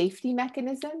a safety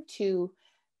mechanism to,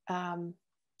 and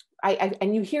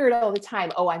you hear it all the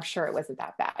time. Oh, I'm sure it wasn't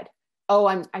that bad. Oh,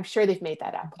 I'm sure they've made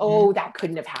that up. Oh, that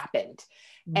couldn't have happened.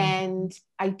 And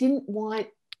I didn't want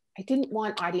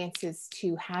audiences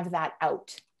to have that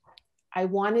out. I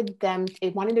wanted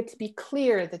it to be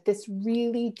clear that this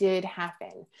really did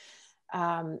happen.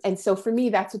 And so for me,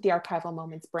 that's what the archival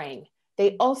moments bring.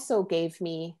 They also gave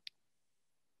me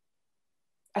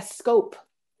a scope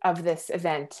of this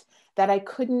event that I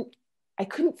couldn't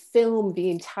film the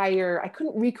entire, I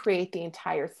couldn't recreate the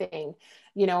entire thing.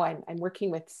 You know, I'm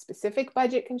working with specific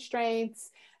budget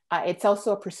constraints. It's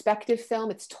also a perspective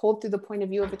film. It's told through the point of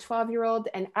view of a 12-year-old.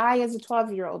 And I, as a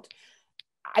 12-year-old,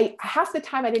 half the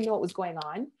time I didn't know what was going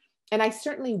on. And I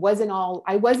certainly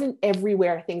I wasn't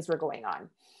everywhere things were going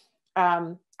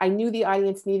on. I knew the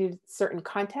audience needed certain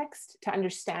context to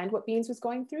understand what Beans was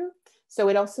going through. So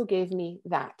it also gave me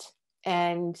that.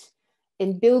 And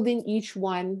in building each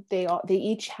one, they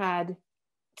each had,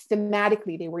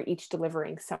 thematically, they were each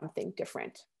delivering something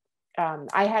different.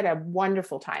 I had a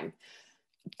wonderful time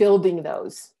building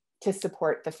those to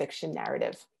support the fiction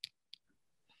narrative.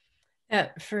 Yeah,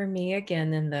 for me,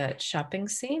 again, in the shopping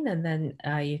scene, and then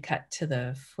you cut to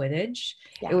the footage,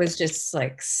 it was just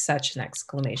like such an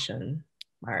exclamation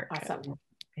mark. Awesome.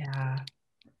 Yeah.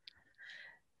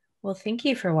 Well, thank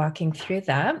you for walking through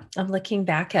that. I'm looking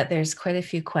back at, there's quite a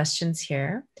few questions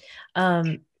here.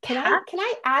 Can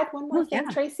I add one more thing,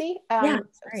 Tracy?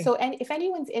 So, and if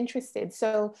anyone's interested,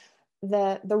 so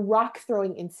the rock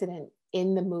throwing incident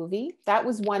in the movie, that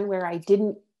was one where I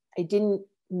didn't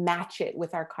match it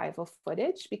with archival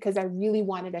footage because I really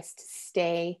wanted us to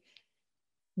stay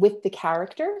with the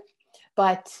character.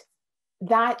 But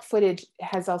that footage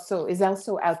is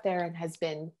also out there and has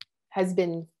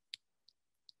been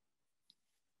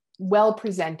well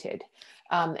presented.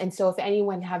 And so if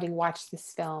anyone having watched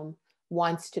this film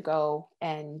wants to go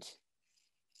and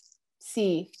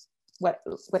see what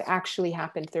actually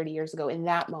happened 30 years ago in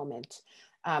that moment,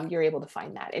 you're able to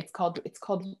find that. It's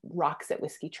called Rocks at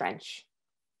Whiskey Trench.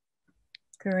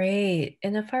 Great.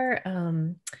 And if our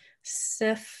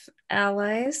SIFF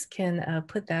allies can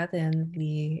put that in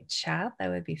the chat, that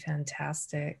would be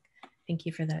fantastic. Thank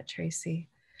you for that, Tracy.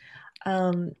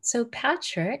 So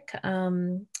Patrick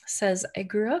says, I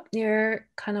grew up near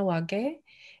Kanawage.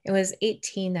 I was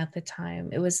 18 at the time.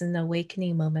 It was an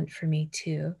awakening moment for me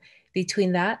too.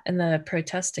 Between that and the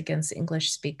protest against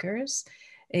English speakers,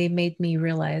 it made me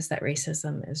realize that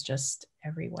racism is just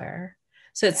everywhere.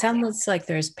 So it sounds like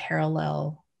there's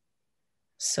parallel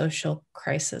social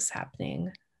crisis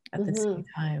happening at the same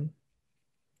time.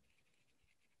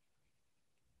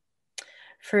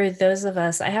 For those of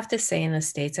us, I have to say in the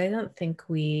States, I don't think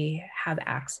we have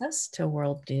access to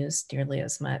world news nearly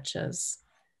as much as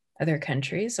other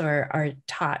countries, or are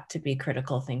taught to be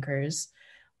critical thinkers,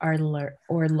 or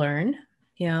learn,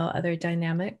 other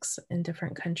dynamics in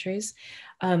different countries.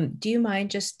 Do you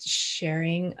mind just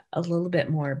sharing a little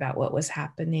bit more about what was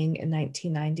happening in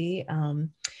 1990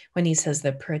 when he says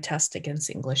the protest against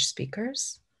English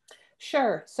speakers?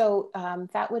 Sure. So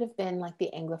that would have been like the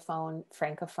Anglophone,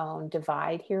 Francophone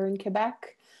divide here in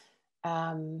Quebec.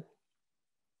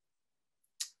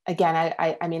 Again,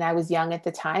 I mean, I was young at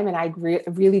the time, and I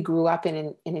really grew up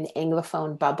in an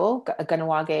Anglophone bubble.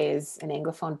 Ganawage is an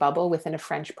Anglophone bubble within a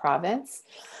French province.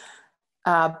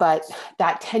 But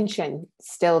that tension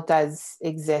still does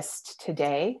exist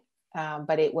today.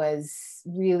 But it was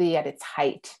really at its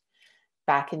height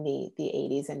back in the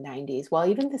 80s and 90s. Well,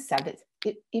 even the 70s,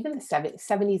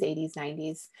 80s,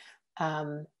 90s.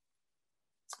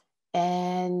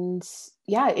 And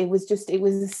yeah, it was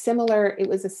a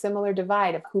similar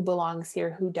divide of who belongs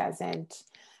here, who doesn't.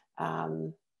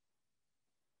 And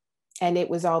it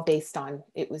was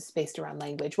based around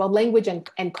language. Well, language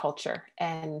and culture.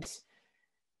 And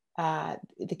the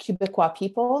Quebecois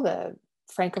people, the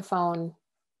Francophone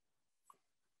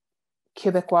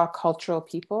Quebecois cultural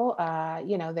people,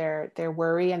 their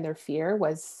worry and their fear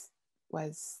was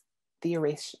the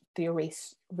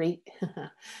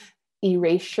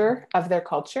erasure of their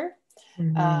culture.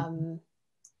 Mm-hmm.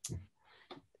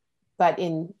 But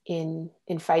in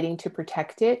fighting to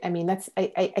protect it, I mean,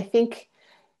 I think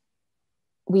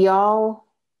we all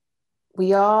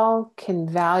can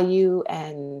value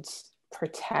and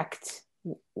protect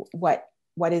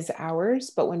what is ours,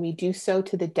 but when we do so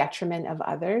to the detriment of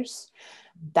others,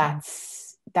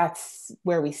 that's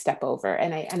where we step over.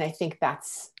 And I think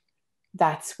that's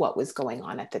what was going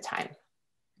on at the time.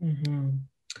 Mm-hmm.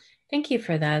 Thank you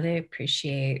for that. I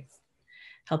appreciate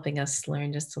helping us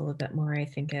learn just a little bit more. I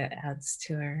think it adds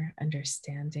to our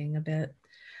understanding a bit.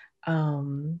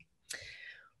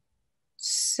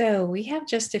 So we have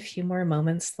just a few more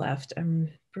moments left.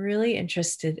 I'm really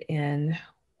interested in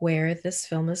where this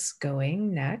film is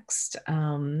going next,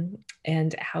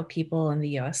 and how people in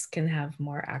the US can have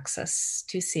more access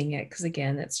to seeing it, because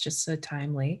again, it's just so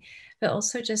timely, but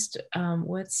also just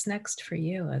what's next for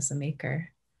you as a maker?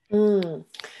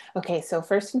 Okay, so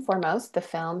first and foremost, the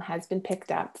film has been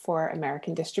picked up for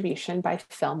American distribution by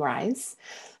Film Rise.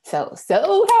 So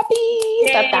happy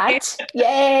about that.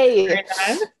 Yay!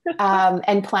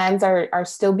 And plans are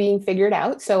still being figured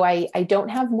out. So I don't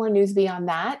have more news beyond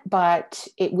that, but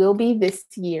it will be this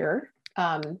year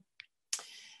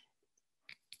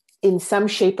in some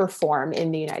shape or form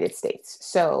in the United States.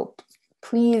 So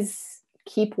please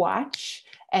keep watch.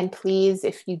 And please,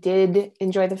 if you did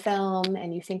enjoy the film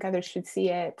and you think others should see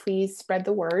it, please spread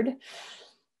the word.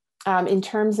 In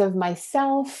terms of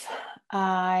myself,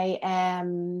 I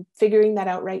am figuring that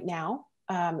out right now.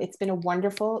 It's been a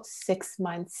wonderful 6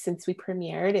 months since we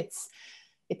premiered. It's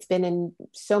been in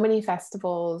so many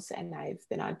festivals, and I've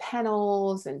been on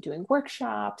panels and doing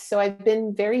workshops. So I've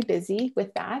been very busy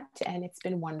with that, and it's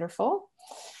been wonderful.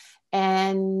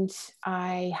 And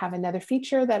I have another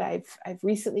feature that I've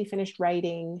recently finished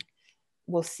writing.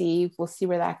 We'll see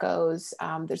where that goes.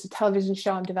 There's a television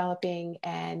show I'm developing,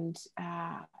 and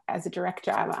as a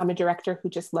director, I'm a director who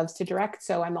just loves to direct.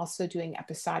 So I'm also doing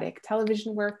episodic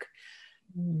television work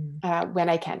when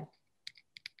I can.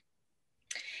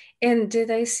 And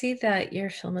did I see that your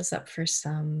film is up for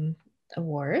some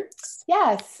awards?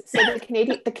 Yes. So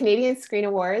the Canadian Screen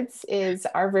Awards is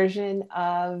our version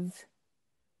of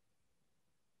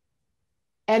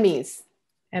Emmys.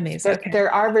 Okay.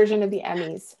 They're our version of the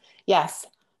Emmys. Yes.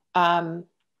 Well,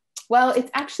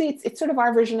 it's sort of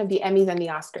our version of the Emmys and the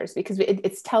Oscars, because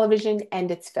it's television and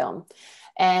it's film.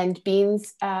 And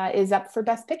Beans is up for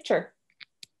Best Picture.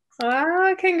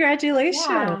 Oh, congratulations.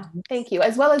 Yeah, thank you.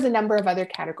 As well as a number of other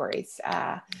categories.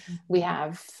 We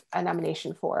have a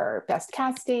nomination for Best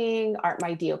Casting. Art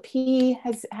My DOP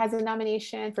has a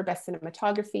nomination for Best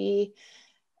Cinematography.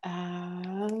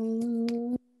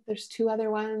 There's two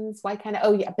other ones.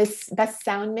 Best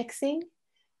Sound Mixing.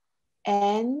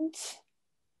 And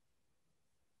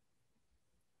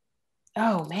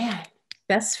oh man,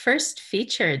 Best First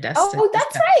Feature, Dustin. Oh,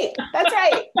 that's right.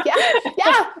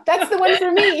 Yeah, that's the one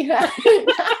for me.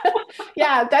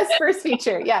 Yeah, Best First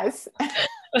Feature. Yes.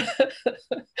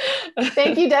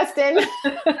 Thank you, Dustin.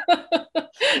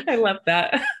 I love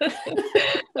that.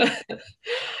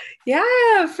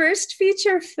 Yeah, first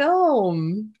feature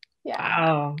film. Yeah.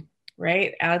 Wow.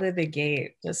 Right out of the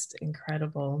gate. Just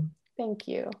incredible. Thank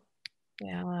you.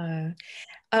 Yeah.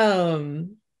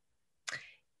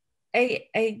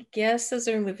 I guess as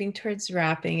we're moving towards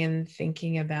wrapping and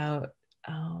thinking about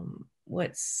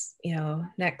what's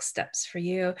next steps for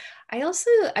you,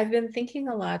 I've been thinking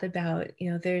a lot about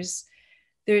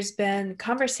there's been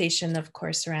conversation, of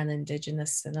course, around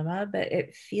Indigenous cinema, but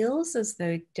it feels as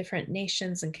though different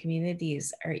nations and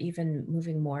communities are even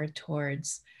moving more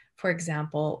towards, for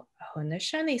example,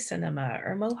 Haudenosaunee cinema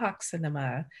or Mohawk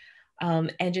cinema,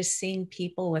 and just seeing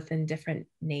people within different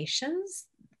nations.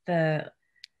 The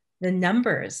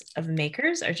numbers of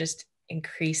makers are just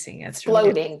increasing. It's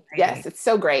exploding. Really yes, it's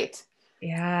so great.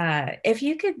 Yeah. If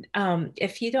you could,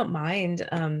 if you don't mind,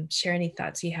 share any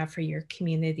thoughts you have for your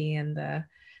community and the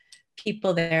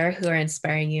people there who are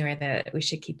inspiring you or that we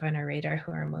should keep on our radar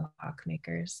who are Mohawk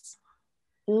makers?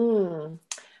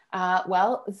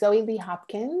 Well, Zoe Lee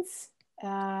Hopkins.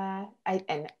 And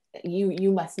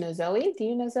you must know Zoe. Do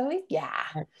you know Zoe? Yeah.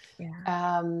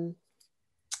 Yeah.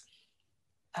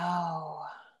 Oh,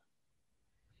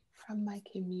 from my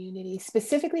community,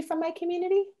 specifically from my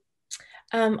community?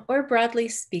 Or broadly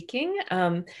speaking,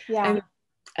 Yeah.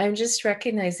 I'm just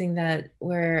recognizing that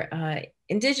we're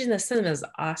Indigenous cinema is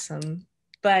awesome,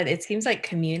 but it seems like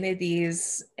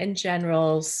communities in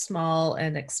general, small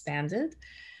and expanded,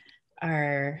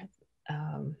 are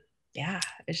yeah,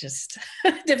 it's just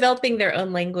developing their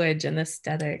own language and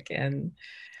aesthetic and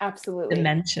Absolutely.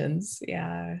 dimensions.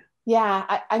 Yeah.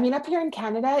 Yeah. I mean, up here in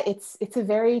Canada, it's a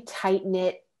very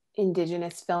tight-knit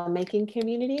Indigenous filmmaking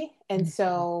community. And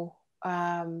so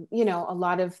you know, a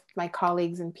lot of my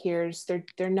colleagues and peers,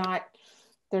 they're not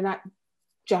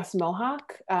just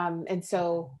Mohawk. And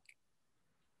so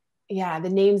yeah, the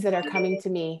names that are coming to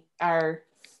me are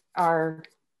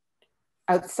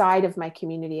outside of my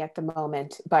community at the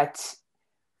moment, but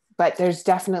there's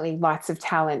definitely lots of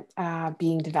talent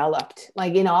being developed,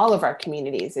 like in all of our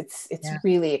communities. It's Yeah.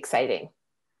 really exciting.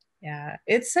 Yeah,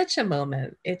 it's such a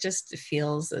moment. It just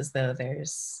feels as though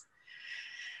there's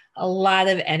a lot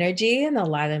of energy and a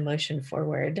lot of motion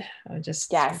forward. I'm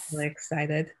just Yes. really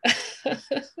excited.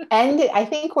 And I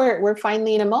think we're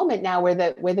finally in a moment now where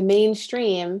the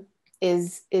mainstream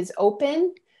is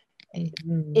open,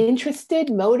 interested,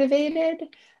 motivated.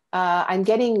 I'm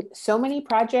getting so many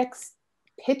projects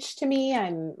pitched to me.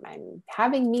 I'm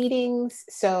having meetings.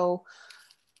 So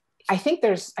I think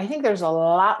there's a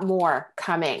lot more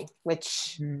coming,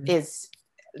 which is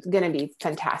going to be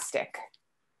fantastic.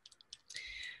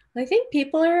 I think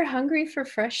people are hungry for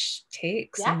fresh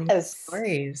takes and these Yes.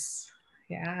 stories.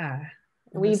 Yeah.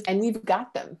 We've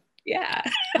got them. Yeah.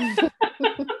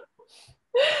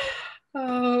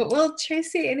 Oh, well,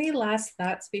 Tracy, any last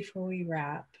thoughts before we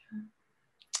wrap?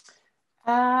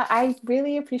 I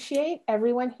really appreciate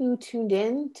everyone who tuned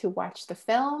in to watch the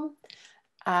film.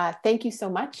 Thank you so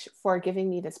much for giving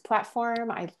me this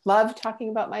platform. I love talking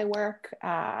about my work.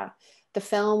 The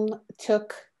film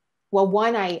took, well,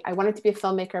 one, I wanted to be a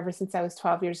filmmaker ever since I was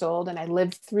 12 years old, and I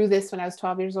lived through this when I was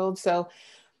 12 years old. So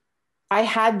I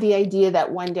had the idea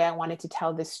that one day I wanted to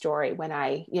tell this story when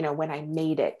I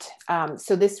made it.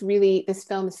 So this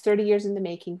film is 30 years in the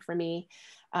making for me.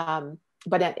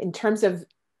 But in terms of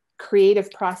creative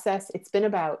process, it's been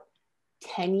about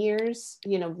 10 years.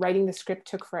 Writing the script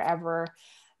took forever.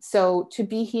 So to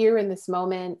be here in this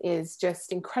moment is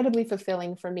just incredibly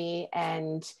fulfilling for me.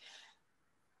 And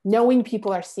knowing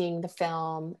people are seeing the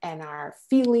film and are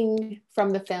feeling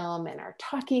from the film and are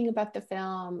talking about the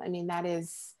film, I mean, that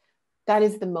is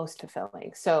the most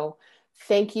fulfilling. So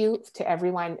thank you to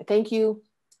everyone. Thank you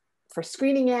for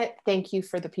screening it. Thank you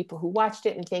for the people who watched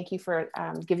it. And thank you for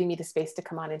giving me the space to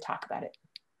come on and talk about it.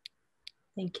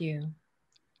 Thank you.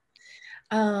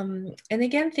 And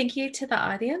again, thank you to the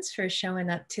audience for showing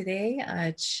up today.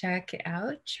 Check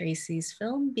out Tracy's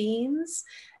film Beans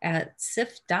at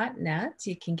SIFF.net.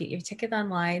 You can get your ticket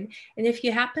online. And if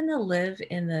you happen to live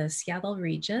in the Seattle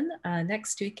region,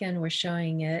 next weekend we're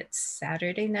showing it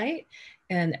Saturday night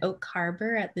in Oak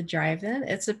Harbor at the drive-in.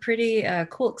 It's a pretty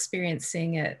cool experience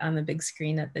seeing it on the big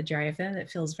screen at the drive-in. It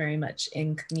feels very much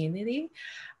in community.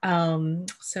 So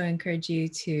I encourage you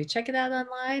to check it out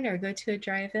online or go to a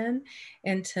drive-in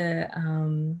and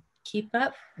to keep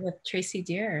up with Tracy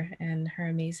Deer and her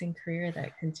amazing career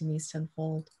that continues to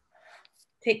unfold.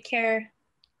 Take care.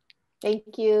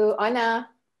 Thank you, Anna.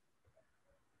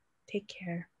 Take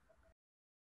care.